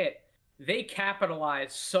to admit, they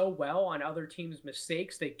capitalize so well on other teams'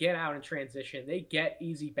 mistakes. They get out in transition. They get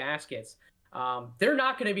easy baskets. They're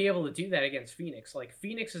not going to be able to do that against Phoenix.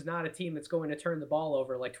 Phoenix is not a team that's going to turn the ball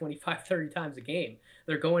over 25, 30 times a game.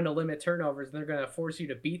 They're going to limit turnovers, and they're going to force you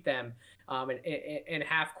to beat them in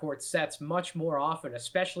half-court sets much more often,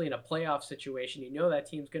 especially in a playoff situation. You know that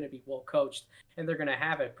team's going to be well-coached, and they're going to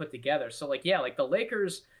have it put together. So, the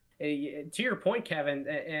Lakers, to your point, Kevin,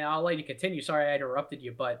 and I'll let you continue. Sorry I interrupted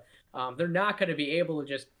you, but they're not going to be able to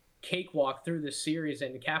just cakewalk through this series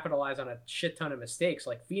and capitalize on a shit ton of mistakes.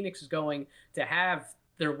 Phoenix is going to have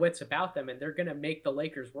their wits about them, and they're going to make the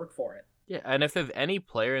Lakers work for it. Yeah, and if there's any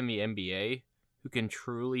player in the NBA who can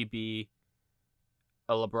truly be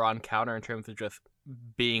a LeBron counter in terms of just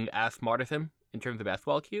being as smart as him in terms of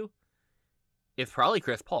basketball IQ, it's probably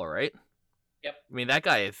Chris Paul, right? Yep. I mean, that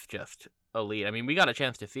guy is just elite. I mean, we got a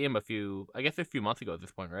chance to see him a few months ago at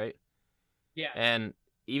this point, right? Yeah. And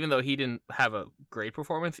even though he didn't have a great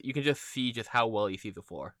performance, you can just see just how well he sees the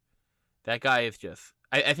floor. That guy is just...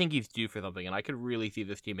 I think he's due for something, and I could really see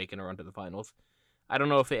this team making a run to the finals. I don't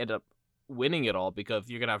know if they end up winning it all, because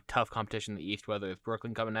you're going to have tough competition in the East, whether it's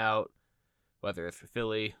Brooklyn coming out, whether it's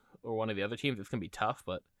Philly, or one of the other teams. It's going to be tough,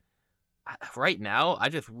 but right now, I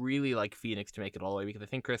just really like Phoenix to make it all the way, because I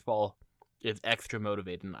think Chris Paul is extra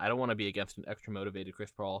motivated, and I don't want to be against an extra motivated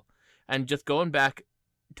Chris Paul. And just going back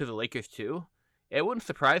to the Lakers, too, it wouldn't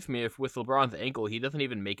surprise me if with LeBron's ankle, he doesn't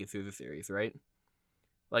even make it through the series, right?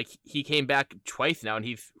 He came back twice now, and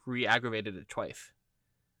he's re-aggravated it twice.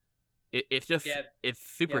 It's just, it's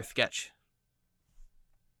super sketch.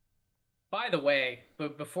 By the way,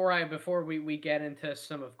 but before we get into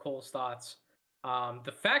some of Cole's thoughts,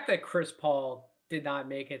 the fact that Chris Paul did not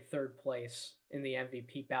make it third place in the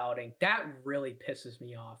MVP balloting. That really pisses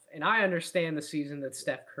me off. And I understand the season that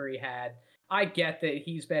Steph Curry had. I get that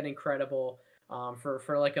he's been incredible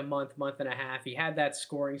for like a month and a half. He had that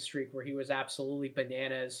scoring streak where he was absolutely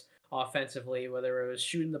bananas offensively, whether it was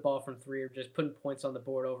shooting the ball from three or just putting points on the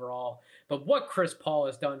board overall. But what Chris Paul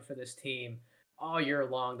has done for this team all year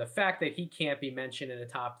long, the fact that he can't be mentioned in the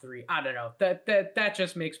top three, I don't know. That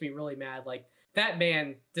just makes me really mad. Like, that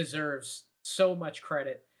man deserves so much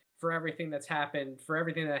credit for everything that's happened, for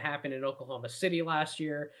everything that happened in Oklahoma City last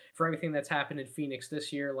year, for everything that's happened in Phoenix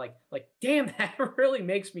this year. Like damn, that really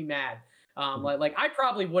makes me mad. Like I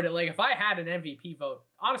probably would have, like, if I had an MVP vote,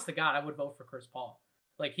 honest to God, I would vote for Chris Paul.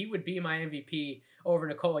 Like, he would be my MVP over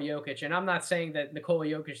Nikola Jokic. And I'm not saying that Nikola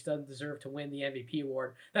Jokic doesn't deserve to win the MVP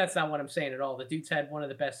award. That's not what I'm saying at all. The dude's had one of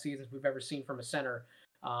the best seasons we've ever seen from a center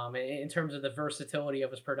in terms of the versatility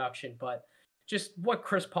of his production. But just what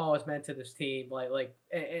Chris Paul has meant to this team,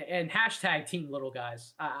 and hashtag Team Little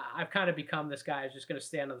Guys. I've kind of become this guy who's just going to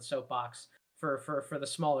stand on the soapbox for the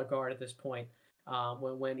smaller guard at this point.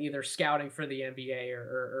 When either scouting for the NBA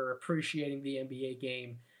or appreciating the NBA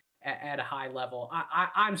game at a high level,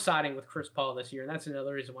 I'm siding with Chris Paul this year, and that's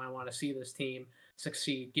another reason why I want to see this team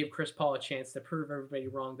succeed. Give Chris Paul a chance to prove everybody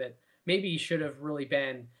wrong that maybe he should have really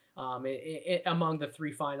been among the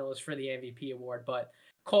three finalists for the MVP award. But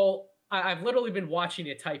Cole, I've literally been watching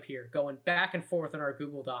you type here, going back and forth in our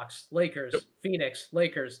Google Docs. Lakers, Phoenix,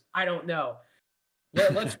 Lakers. I don't know.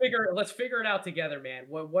 Let's figure it out together, man.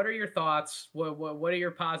 What are your thoughts? What are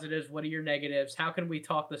your positives? What are your negatives? How can we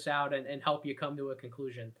talk this out and help you come to a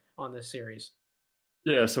conclusion on this series?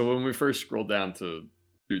 Yeah, so when we first scrolled down to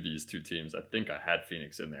do these two teams, I think I had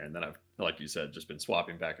Phoenix in there, and then I've, like you said, just been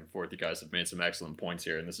swapping back and forth. You guys have made some excellent points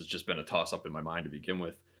here, and this has just been a toss-up in my mind to begin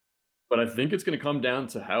with. But I think it's going to come down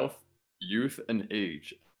to health, youth, and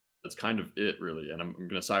age. That's kind of it, really. And I'm going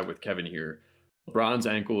to side with Kevin here. LeBron's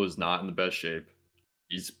ankle is not in the best shape.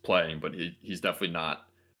 He's playing, but he's definitely not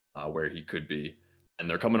where he could be. And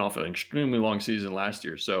they're coming off an extremely long season last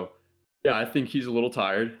year. So, yeah, I think he's a little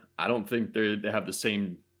tired. I don't think they have the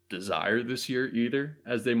same desire this year either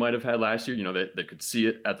as they might have had last year. You know, they could see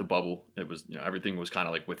it at the bubble. It was, you know, everything was kind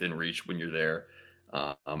of like within reach when you're there.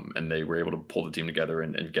 And they were able to pull the team together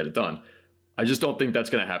and get it done. I just don't think that's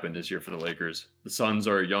going to happen this year for the Lakers. The Suns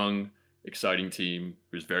are a young, exciting team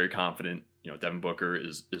who's very confident. You know, Devin Booker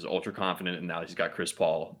is ultra confident, and now he's got Chris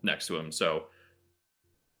Paul next to him. So,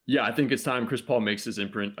 yeah, I think it's time Chris Paul makes his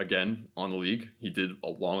imprint again on the league. He did a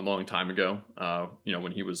long, long time ago, you know,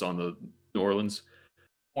 when he was on the New Orleans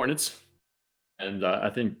Hornets. And I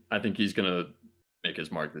think he's going to make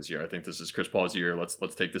his mark this year. I think this is Chris Paul's year. Let's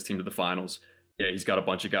take this team to the finals. Yeah, he's got a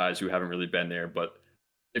bunch of guys who haven't really been there, but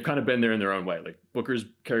they've kind of been there in their own way. Like, Booker's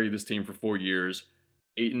carried this team for 4 years.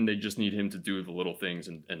 Ayton, they just need him to do the little things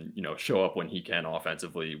and you know, show up when he can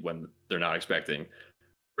offensively when they're not expecting.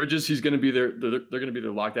 Bridges, he's going to be they're going to be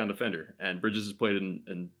their lockdown defender, and Bridges has played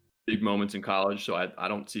in big moments in college, so I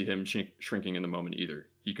don't see him shrinking in the moment either.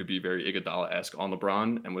 He could be very Iguodala-esque on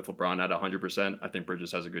LeBron, and with LeBron at 100%, I think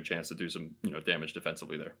Bridges has a good chance to do some, you know, damage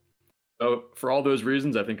defensively there. So for all those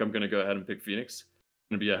reasons, I think I'm going to go ahead and pick Phoenix. It's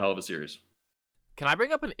going to be a hell of a series. Can I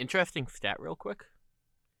bring up an interesting stat real quick?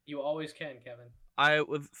 You always can, Kevin. I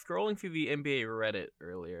was scrolling through the NBA Reddit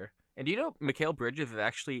earlier, and do you know Mikal Bridges is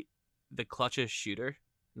actually the clutchest shooter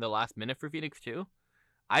in the last minute for Phoenix too?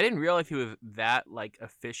 I didn't realize he was that like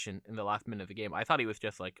efficient in the last minute of the game. I thought he was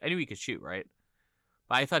just like, I knew he could shoot, right?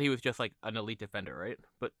 But I thought he was just like an elite defender, right?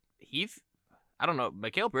 But I don't know,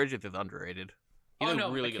 Mikal Bridges is underrated. He's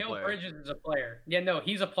a really good player. Bridges is a player. Yeah, no,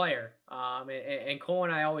 he's a player. And Cole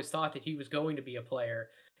and I always thought that he was going to be a player,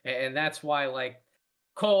 and that's why, like,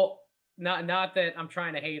 Cole. Not that I'm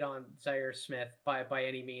trying to hate on Zaire Smith by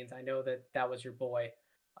any means. I know that was your boy,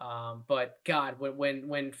 but God,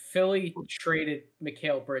 when Philly traded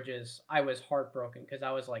Mikal Bridges, I was heartbroken because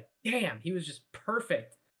I was like, damn, he was just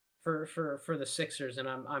perfect for the Sixers, and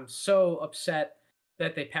I'm so upset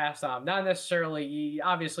that they passed on him. Not necessarily,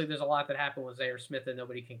 obviously, there's a lot that happened with Zaire Smith that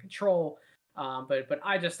nobody can control. But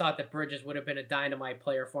I just thought that Bridges would have been a dynamite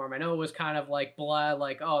player for him. I know it was kind of like blah,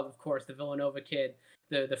 like, oh, of course, the Villanova kid,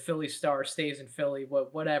 the Philly star stays in Philly,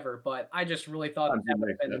 whatever. But I just really thought that would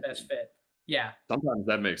have been the best fit. Yeah. Sometimes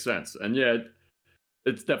that makes sense. And yeah,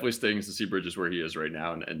 it's definitely stings to see Bridges where he is right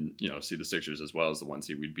now and you know, see the Sixers as well as the one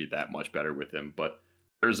seed. We'd be that much better with him. But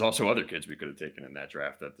there's also other kids we could have taken in that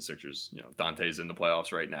draft that the Sixers, you know, Dante's in the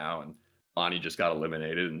playoffs right now, and Lonnie just got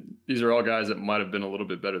eliminated. And these are all guys that might have been a little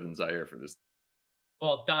bit better than Zaire for this.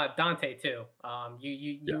 Well, Dante too.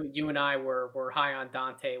 You and I were high on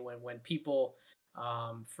Dante when people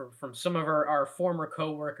From some of our former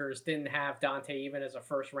coworkers didn't have Dante even as a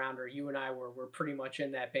first rounder. You and I were pretty much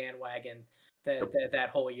in that bandwagon that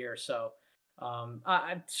whole year. So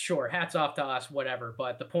sure, hats off to us, whatever.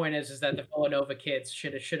 But the point is that the Villanova kids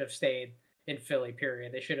should have stayed in Philly.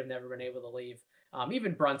 Period. They should have never been able to leave.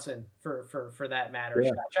 Even Brunson, for that matter.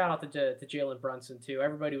 Yeah. Shout out to Jalen Brunson too.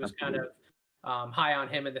 Everybody was kind of high on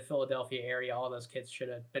him in the Philadelphia area. All those kids should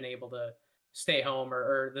have been able to stay home,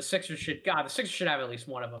 or the Sixers should. God, the Sixers should have at least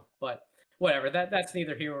one of them. But whatever. That's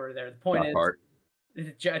neither here nor there. The point is, Hart.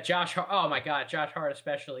 Josh Hart. Oh my God, Josh Hart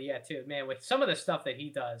especially. Yeah, too. Man, with some of the stuff that he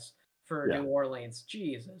does for New Orleans,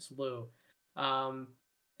 Jesus, Lou.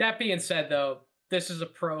 That being said, though, this is a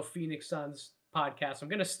pro Phoenix Suns podcast. I'm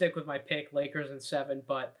gonna stick with my pick, Lakers in 7,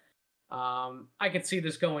 but I could see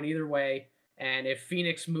this going either way. And if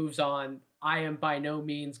Phoenix moves on, I am by no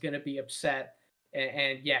means gonna be upset.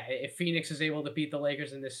 And yeah, if Phoenix is able to beat the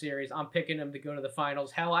Lakers in this series, I'm picking them to go to the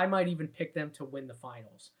finals. Hell, I might even pick them to win the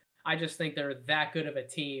finals. I just think they're that good of a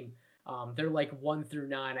team. They're like 1 through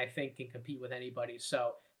 9, I think, can compete with anybody.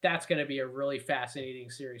 So that's going to be a really fascinating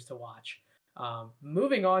series to watch.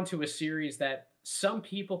 Moving on to a series that some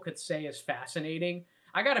people could say is fascinating.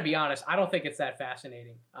 I got to be honest, I don't think it's that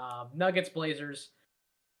fascinating. Nuggets, Blazers.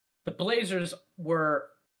 The Blazers were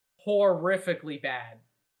horrifically bad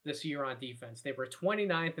this year on defense. They were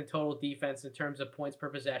 29th in total defense in terms of points per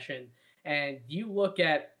possession. And you look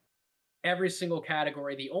at every single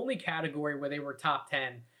category, the only category where they were top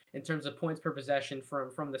 10 in terms of points per possession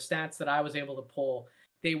from the stats that I was able to pull,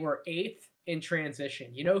 they were 8th in transition.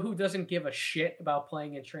 You know who doesn't give a shit about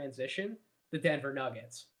playing in transition? The Denver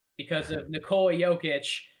Nuggets. Because of Nikola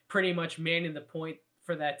Jokic pretty much manning the point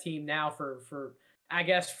for that team now for I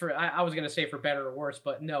guess I was going to say for better or worse,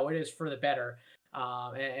 but no, it is for the better.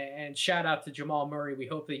 And shout out to Jamal Murray. We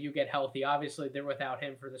hope that you get healthy. Obviously, they're without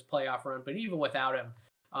him for this playoff run, but even without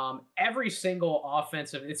him, every single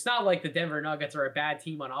offensive, it's not like the Denver Nuggets are a bad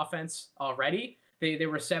team on offense already. They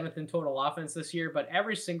were 7th in total offense this year, but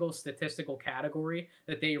every single statistical category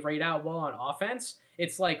that they rate out well on offense,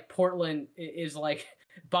 it's like Portland is like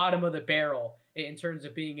bottom of the barrel in terms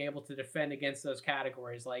of being able to defend against those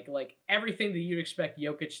categories. Like everything that you'd expect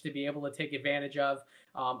Jokic to be able to take advantage of,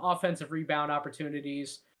 offensive rebound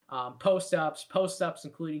opportunities, post-ups,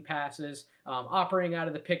 including passes, operating out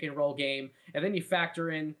of the pick and roll game. And then you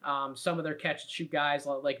factor in some of their catch and shoot guys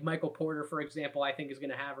like Michael Porter, for example, I think is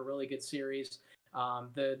going to have a really good series.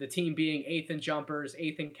 The team being 8th in jumpers,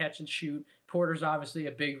 8th in catch and shoot. Porter's obviously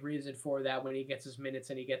a big reason for that when he gets his minutes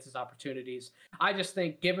and he gets his opportunities. I just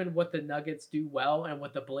think given what the Nuggets do well and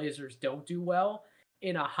what the Blazers don't do well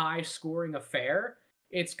in a high scoring affair,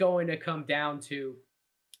 it's going to come down to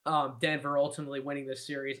Denver ultimately winning this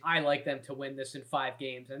series. I like them to win this in 5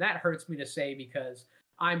 games. And that hurts me to say because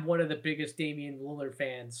I'm one of the biggest Damian Lillard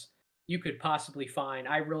fans you could possibly find.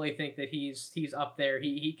 I really think that he's up there.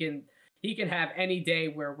 He can have any day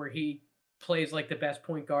where he plays like the best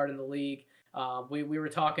point guard in the league. We were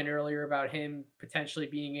talking earlier about him potentially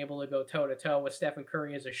being able to go toe-to-toe with Stephen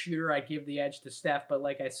Curry as a shooter. I'd give the edge to Steph, but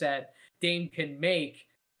like I said, Dame can make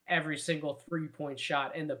every single 3-point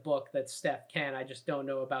shot in the book that Steph can. I just don't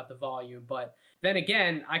know about the volume. But then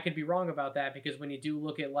again, I could be wrong about that because when you do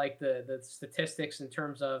look at like the statistics in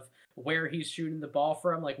terms of where he's shooting the ball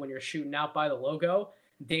from, like when you're shooting out by the logo,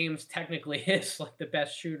 Dame's technically is like the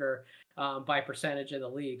best shooter by percentage in the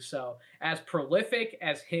league. So as prolific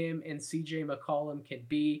as him and CJ McCollum can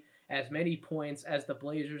be, as many points as the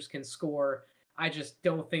Blazers can score, I just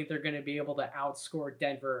don't think they're going to be able to outscore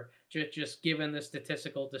Denver just given the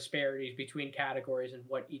statistical disparities between categories and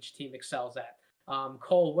what each team excels at.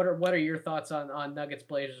 Cole, what are your thoughts on Nuggets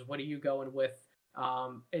Blazers? What are you going with?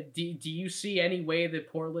 Do you see any way that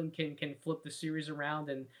Portland can flip the series around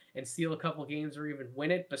and steal a couple games or even win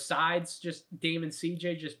it besides just Dame and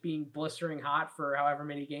CJ just being blistering hot for however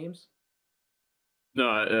many games?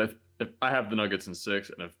 No, if I have the Nuggets in 6,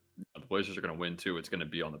 and if the Blazers are going to win too, it's going to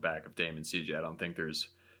be on the back of Dame and CJ. I don't think there's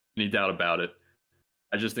any doubt about it.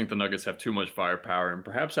 I just think the Nuggets have too much firepower, and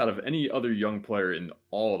perhaps out of any other young player in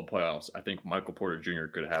all of the playoffs, I think Michael Porter Jr.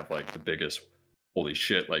 could have like the biggest holy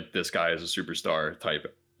shit, like this guy is a superstar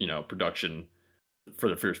type, production for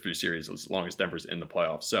the first few series as long as Denver's in the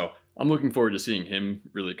playoffs. So I'm looking forward to seeing him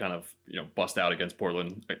really kind of, bust out against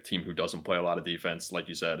Portland, a team who doesn't play a lot of defense, like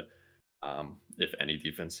you said, if any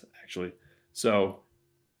defense, actually. So,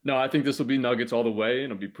 no, I think this will be Nuggets all the way,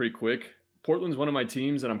 and it'll be pretty quick. Portland's one of my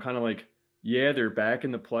teams, and I'm kind of like, yeah, they're back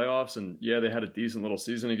in the playoffs, and yeah, they had a decent little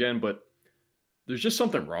season again, but there's just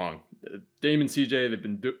something wrong. Dame and CJ,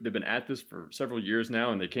 they've been at this for several years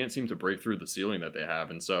now, and they can't seem to break through the ceiling that they have.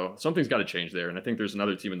 And so something's got to change there. And I think there's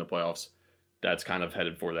another team in the playoffs that's kind of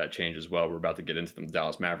headed for that change as well. We're about to get into the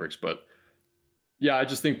Dallas Mavericks, but yeah, I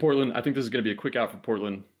just think Portland. I think this is going to be a quick out for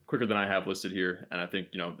Portland, quicker than I have listed here, and I think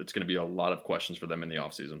it's going to be a lot of questions for them in the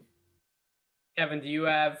offseason. Kevin, do you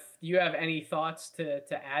have any thoughts to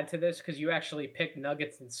add to this? Because you actually picked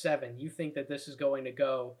Nuggets in 7. You think that this is going to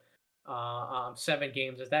go 7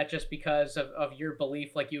 games? Is that just because of your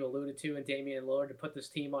belief, like you alluded to, in Damian Lillard to put this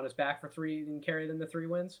team on his back for 3 and carry them to 3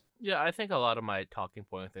 wins? Yeah, I think a lot of my talking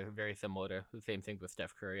points are very similar to the same thing with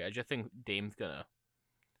Steph Curry. I just think Dame's gonna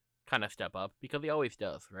kind of step up because he always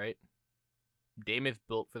does, right? Dame is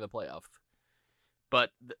built for the playoffs,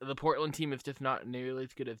 but the Portland team is just not nearly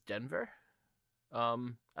as good as Denver. I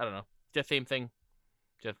don't know. Just same thing.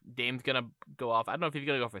 Just Dame's gonna go off. I don't know if he's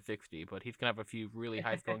gonna go for 60, but he's gonna have a few really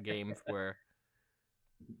high scoring games where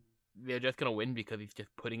they're just gonna win because he's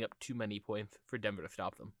just putting up too many points for Denver to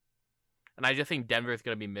stop them. And I just think Denver is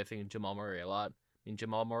gonna be missing Jamal Murray a lot. I mean,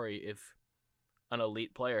 Jamal Murray is an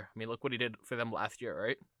elite player. I mean, look what he did for them last year,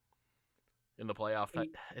 right? In the playoffs,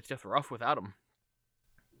 it's just rough without him.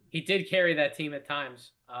 He did carry that team at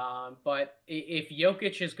times, but if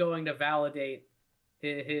Jokic is going to validate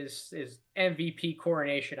his MVP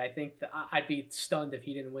coronation, I think I'd be stunned if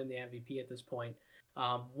he didn't win the MVP at this point.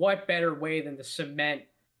 What better way than to cement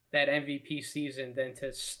that MVP season than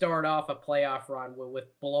to start off a playoff run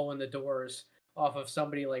with blowing the doors off of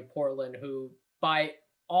somebody like Portland, who by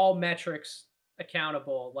all metrics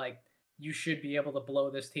accountable, like, you should be able to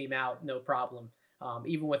blow this team out no problem,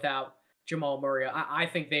 even without Jamal Murray. I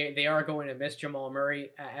think they are going to miss Jamal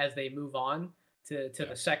Murray as they move on to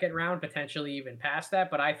the second round, potentially even past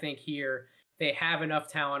that. But I think here they have enough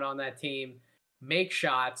talent on that team. Make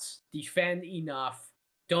shots, defend enough.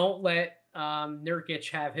 Don't let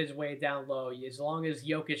Nurkic have his way down low. As long as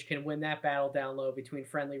Jokic can win that battle down low between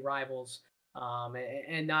friendly rivals,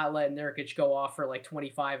 and not let Nurkic go off for like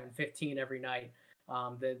 25 and 15 every night,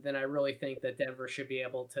 then I really think that Denver should be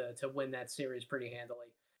able to win that series pretty handily.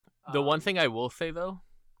 The one thing I will say, though,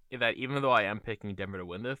 is that even though I am picking Denver to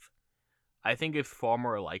win this, I think it's far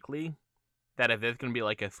more likely that if there's going to be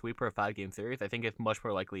like a sweep or a 5-game series, I think it's much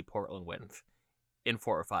more likely Portland wins in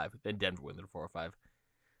 4 or 5 than Denver wins in 4 or 5.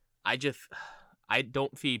 I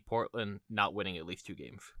don't see Portland not winning at least 2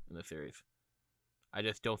 games in the series. I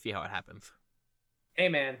just don't see how it happens. Hey,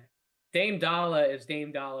 man, Dame Dollar is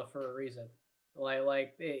Dame Dollar for a reason.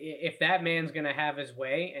 Like if that man's going to have his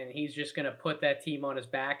way and he's just going to put that team on his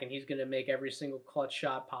back and he's going to make every single clutch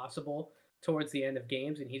shot possible towards the end of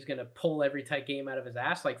games and he's going to pull every tight game out of his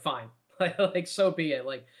ass, like, fine. Like, so be it.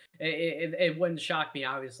 Like, it wouldn't shock me,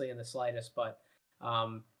 obviously, in the slightest, but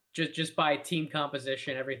just by team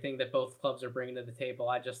composition, everything that both clubs are bringing to the table,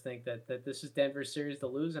 I just think that this is Denver's series to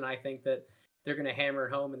lose, and I think that they're going to hammer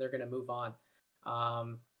it home and they're going to move on.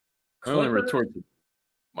 Go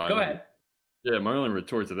ahead. Yeah, my only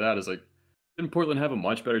retort to that is, like, didn't Portland have a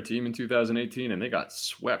much better team in 2018, and they got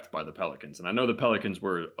swept by the Pelicans? And I know the Pelicans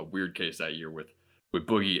were a weird case that year with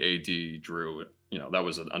Boogie, AD, Drew. That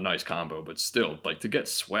was a nice combo, but still, like, to get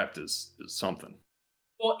swept is something.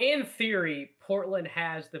 Well, in theory, Portland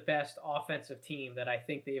has the best offensive team that I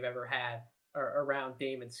think they've ever had around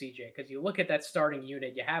Dame and CJ. Because you look at that starting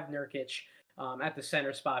unit, you have Nurkic at the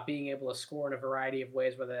center spot, being able to score in a variety of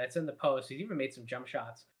ways, whether that's in the post. He's even made some jump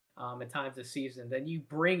shots at times this season. Then you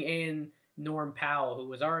bring in Norm Powell, who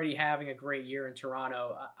was already having a great year in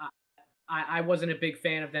Toronto. I wasn't a big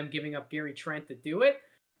fan of them giving up Gary Trent to do it,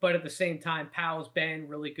 but at the same time, Powell's been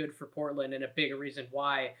really good for Portland and a big reason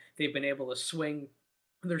why they've been able to swing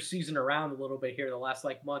their season around a little bit here the last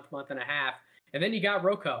month and a half. And then you got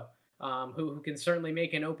Rocco, who can certainly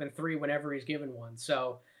make an open 3 whenever he's given one.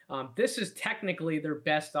 So this is technically their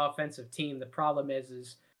best offensive team. The problem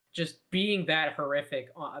is just being that horrific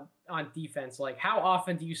on defense. Like, how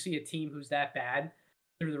often do you see a team who's that bad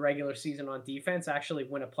through the regular season on defense actually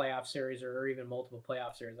win a playoff series or even multiple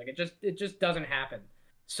playoff series? Like, it just doesn't happen.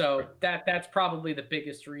 So that's probably the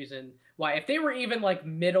biggest reason why. If they were even like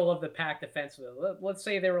middle of the pack defensively, let's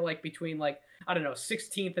say they were like between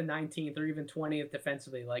 16th and 19th or even 20th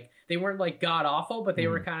defensively, like they weren't like god awful, but they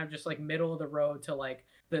were kind of just like middle of the road to like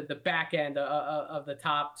the back end of the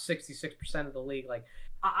top 66% of the league. Like,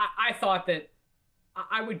 I thought that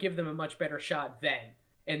I would give them a much better shot then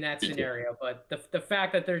in that scenario, but the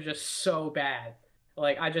fact that they're just so bad,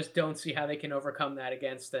 like, I just don't see how they can overcome that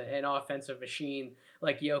against an offensive machine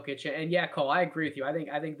like Jokic. And yeah, Cole, I agree with you.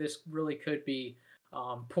 I think this really could be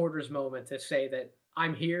Porter's moment to say that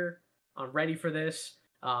I'm here, I'm ready for this.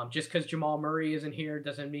 Just because Jamal Murray isn't here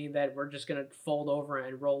doesn't mean that we're just going to fold over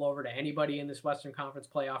and roll over to anybody in this Western Conference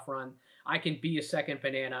playoff run. I can be a second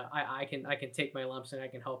banana. I can take my lumps and I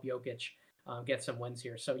can help Jokic get some wins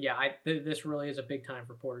here. So yeah, this really is a big time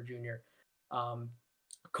for Porter Jr.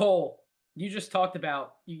 Cole, you just talked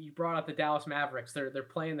about you brought up the Dallas Mavericks. They're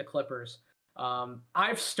playing the Clippers.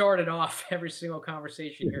 I've started off every single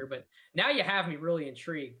conversation here, but now you have me really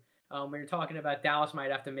intrigued. When you're talking about Dallas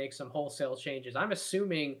might have to make some wholesale changes. I'm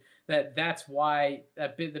assuming that's why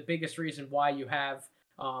the biggest reason why you have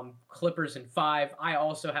Clippers in 5. I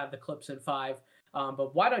also have the Clips in 5.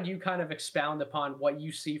 But why don't you kind of expound upon what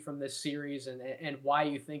you see from this series and why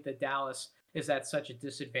you think that Dallas is at such a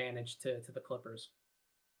disadvantage to the Clippers?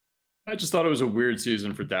 I just thought it was a weird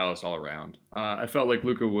season for Dallas all around. I felt like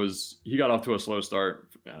Luka he got off to a slow start,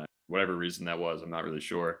 whatever reason that was. I'm not really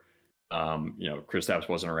sure. Kristaps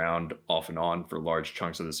wasn't around off and on for large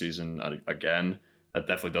chunks of the season. Again, that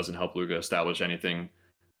definitely doesn't help Luka establish anything.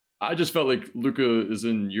 I just felt like Luka is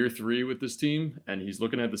in year 3 with this team, and he's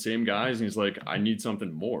looking at the same guys, and he's like, I need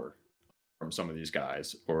something more from some of these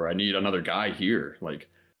guys, or I need another guy here. Like,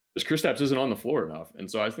 because Kristaps isn't on the floor enough. And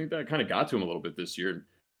so I think that kind of got to him a little bit this year,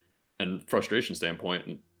 and frustration standpoint.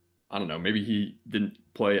 And I don't know, maybe he didn't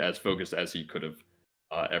play as focused as he could have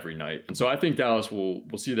every night. And so I think Dallas we'll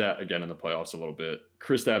see that again in the playoffs a little bit.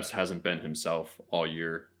 Kristaps hasn't been himself all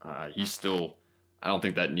year. He's still, I don't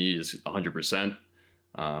think that knee is 100%.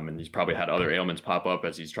 And he's probably had other ailments pop up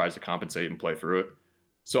as he tries to compensate and play through it.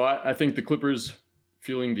 So I think the Clippers,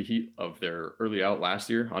 feeling the heat of their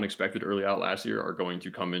unexpected early out last year, are going to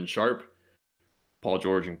come in sharp. Paul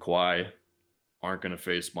George and Kawhi aren't going to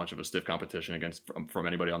face much of a stiff competition from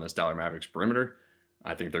anybody on this Dallas Mavericks perimeter.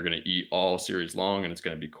 I think they're going to eat all series long, and it's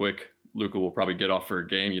going to be quick. Luka will probably get off for a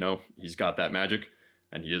game. He's got that magic,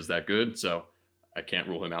 and he is that good. So I can't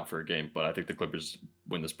rule him out for a game, but I think the Clippers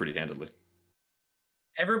win this pretty handily.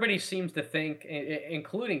 Everybody seems to think,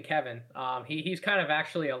 including Kevin, he's kind of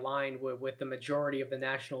actually aligned with the majority of the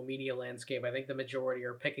national media landscape. I think the majority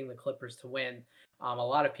are picking the Clippers to win. A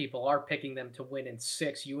lot of people are picking them to win in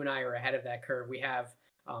 6. You and I are ahead of that curve. We have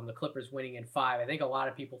the Clippers winning in 5. I think a lot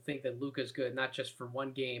of people think that Luka's good, not just for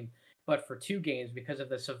 1 game, but for 2 games because of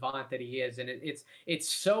the savant that he is. And it's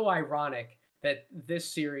so ironic that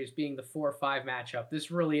this series being the 4-5 matchup,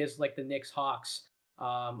 this really is like the Knicks-Hawks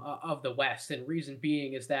of the West. And reason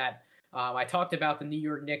being is that I talked about the New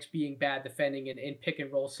York Knicks being bad defending in pick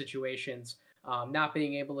and roll situations, not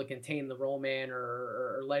being able to contain the roll man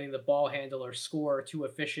or letting the ball handle or score too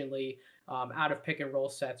efficiently out of pick and roll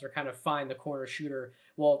sets or kind of find the corner shooter.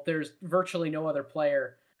 Well, there's virtually no other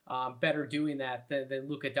player better doing that than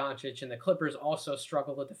Luka Doncic, and the Clippers also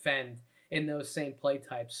struggle to defend in those same play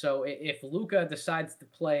types. So if Luka decides to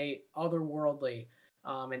play otherworldly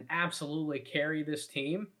and absolutely carry this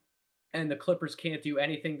team, and the Clippers can't do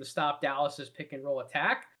anything to stop Dallas's pick and roll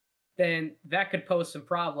attack, then that could pose some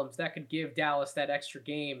problems. That could give Dallas that extra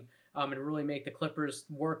game and really make the Clippers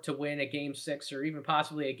work to win a game 6 or even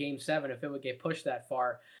possibly a game 7 if it would get pushed that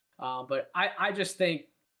far. But I just think,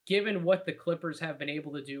 given what the Clippers have been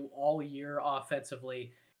able to do all year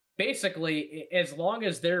offensively, basically, as long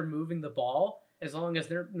as they're moving the ball, as long as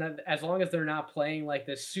they're not playing like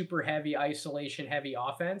this super heavy isolation heavy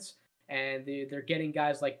offense, and they're getting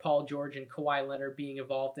guys like Paul George and Kawhi Leonard being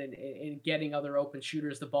involved in getting other open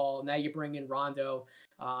shooters the ball. Now you bring in Rondo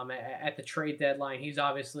at the trade deadline. He's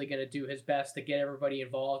obviously going to do his best to get everybody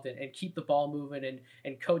involved and keep the ball moving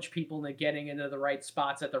and coach people into getting into the right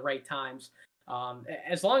spots at the right times.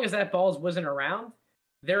 As long as that ball wasn't around,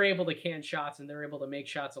 they're able to can shots and they're able to make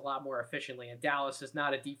shots a lot more efficiently. And Dallas is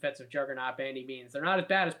not a defensive juggernaut by any means. They're not as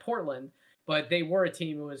bad as Portland, but they were a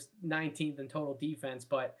team who was 19th in total defense.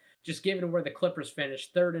 But just given where the Clippers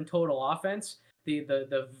finished, 3rd in total offense,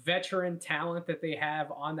 the veteran talent that they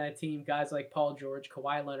have on that team, guys like Paul George,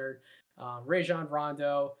 Kawhi Leonard, Rajon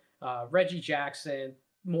Rondo, Reggie Jackson,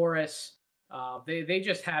 Morris, they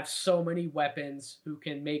just have so many weapons who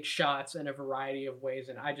can make shots in a variety of ways.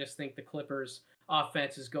 And I just think the Clippers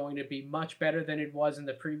offense is going to be much better than it was in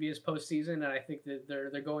the previous postseason. And I think that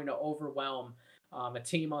they're going to overwhelm a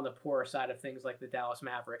team on the poorer side of things like the Dallas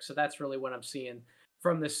Mavericks. So that's really what I'm seeing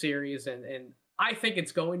from this series. And I think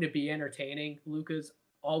it's going to be entertaining. Luka's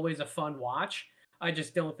always a fun watch. I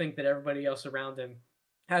just don't think that everybody else around him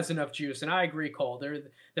has enough juice. And I agree, Cole.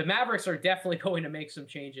 The Mavericks are definitely going to make some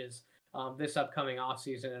changes this upcoming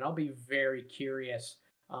offseason. And I'll be very curious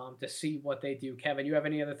to see what they do. Kevin, you have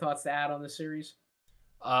any other thoughts to add on the series?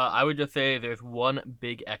 I would just say there's one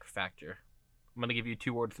big X factor. I'm going to give you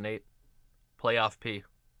 2 words, Nate. Playoff P.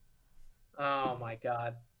 Oh, my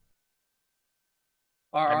God.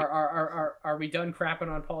 Are we done crapping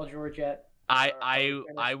on Paul George yet?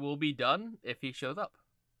 I will be done if he shows up.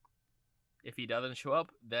 If he doesn't show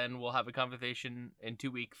up, then we'll have a conversation in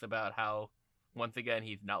 2 weeks about how once again,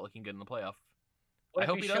 he's not looking good in the playoff. What I if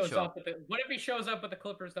hope he he does shows show up? What if he shows up but the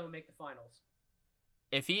Clippers don't make the finals?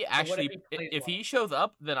 If he Or what actually, plays if well? he shows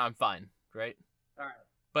up, then I'm fine, right? All right.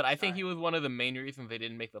 But I think All he right. was one of the main reasons they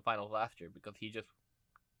didn't make the finals last year, because he just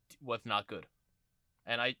was not good.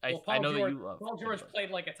 And I know that you love Paul George him, but- played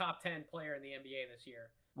like a top 10 player in the NBA this year.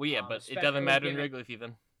 Well, yeah, but it especially doesn't matter in given- regular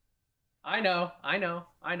season. I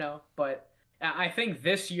know, but I think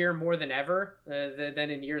this year more than ever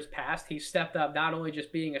than in years past, he stepped up, not only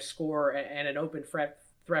just being a scorer and an open threat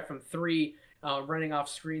from three, running off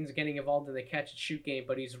screens, getting involved in the catch and shoot game,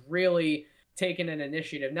 but he's really taken an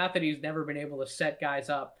initiative. Not that he's never been able to set guys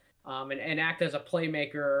up and act as a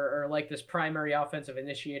playmaker or like this primary offensive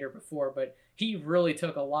initiator before, but he really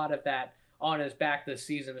took a lot of that on his back this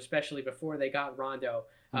season, especially before they got Rondo.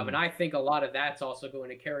 And I think a lot of that's also going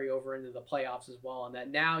to carry over into the playoffs as well, and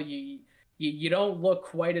that now you don't look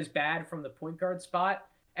quite as bad from the point guard spot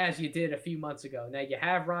as you did a few months ago. Now you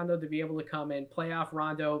have Rondo to be able to come in. Playoff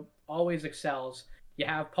Rondo always excels. You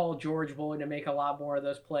have Paul George willing to make a lot more of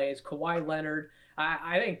those plays. Kawhi Leonard.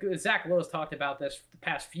 I think Zach Lowe's talked about this the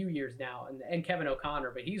past few years now, and Kevin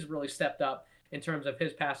O'Connor, but he's really stepped up in terms of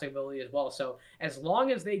his passing ability as well. So as long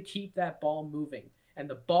as they keep that ball moving and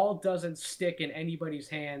the ball doesn't stick in anybody's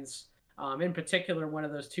hands, in particular one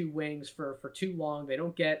of those two wings for too long, they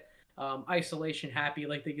don't get isolation happy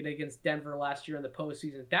like they did against Denver last year in the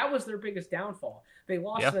postseason. That was their biggest downfall. They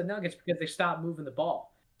lost to the Nuggets because they stopped moving the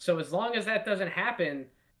ball. So as long as that doesn't happen,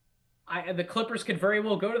 the Clippers could very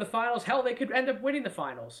well go to the finals. Hell, they could end up winning the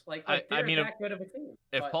finals. Like they're that good of a team.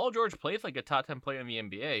 If Paul George plays like a top 10 player in the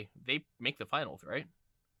NBA, they make the finals, right?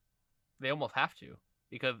 They almost have to,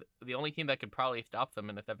 because the only team that could probably stop them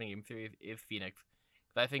in the 7-game series is Phoenix.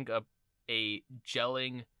 I think a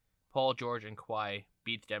gelling Paul George and Kawhi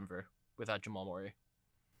beats Denver without Jamal Murray.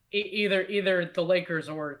 Either the Lakers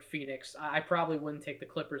or Phoenix. I probably wouldn't take the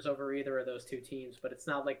Clippers over either of those two teams, but it's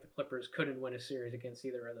not like the Clippers couldn't win a series against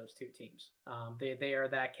either of those two teams. They are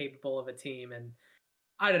that capable of a team, and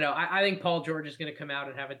I don't know. I think Paul George is going to come out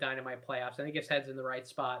and have a dynamite playoffs. I think his head's in the right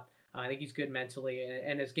spot. I think he's good mentally,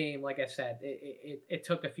 and his game, like I said, it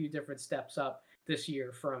took a few different steps up this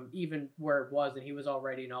year from even where it was, and he was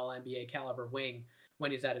already an All-NBA caliber wing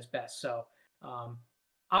when he's at his best. So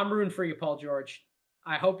I'm rooting for you, Paul George.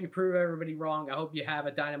 I hope you prove everybody wrong. I hope you have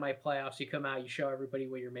a dynamite playoffs. You come out, you show everybody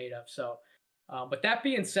what you're made of. So, but that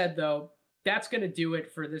being said, though, that's going to do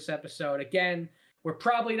it for this episode. Again, we're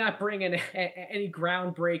probably not bringing any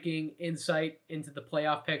groundbreaking insight into the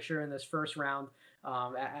playoff picture in this first round.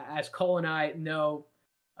 As Cole and I know,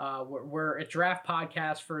 we're a draft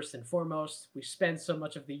podcast first and foremost. We spend so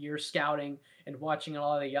much of the year scouting and watching a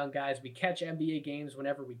lot of the young guys. We catch NBA games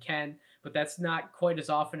whenever we can, but that's not quite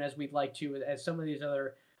as often as we'd like to, as some of these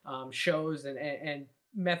other shows and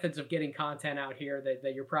methods of getting content out here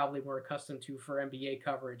that you're probably more accustomed to for NBA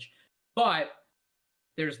coverage. But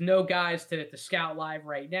there's no guys to scout live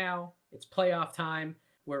right now. It's playoff time.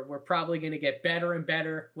 We're probably going to get better and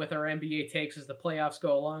better with our NBA takes as the playoffs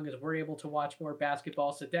go along, as we're able to watch more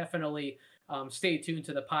basketball. So definitely stay tuned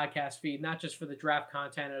to the podcast feed, not just for the draft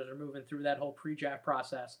content as we're moving through that whole pre-draft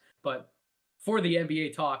process, but for the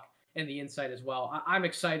NBA talk and the insight as well. I'm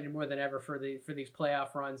excited more than ever for these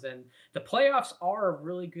playoff runs, and the playoffs are a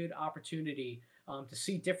really good opportunity to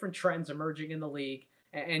see different trends emerging in the league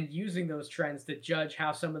and using those trends to judge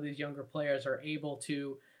how some of these younger players are able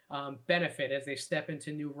to benefit as they step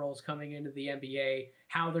into new roles coming into the NBA,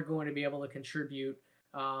 how they're going to be able to contribute,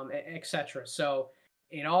 etc. So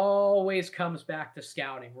it always comes back to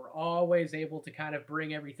scouting. We're always able to kind of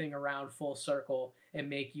bring everything around full circle and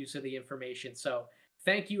make use of the information. So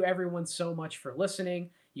thank you everyone so much for listening.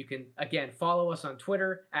 You can, again, follow us on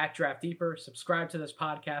Twitter @DraftDeeper, subscribe to this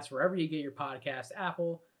podcast wherever you get your podcast,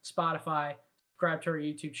 Apple, Spotify, subscribe to our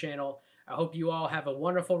YouTube channel. I hope you all have a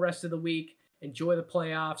wonderful rest of the week. Enjoy the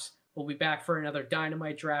playoffs. We'll be back for another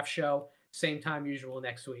Dynamite Draft show, same time usual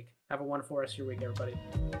next week. Have a wonderful rest of your week, everybody.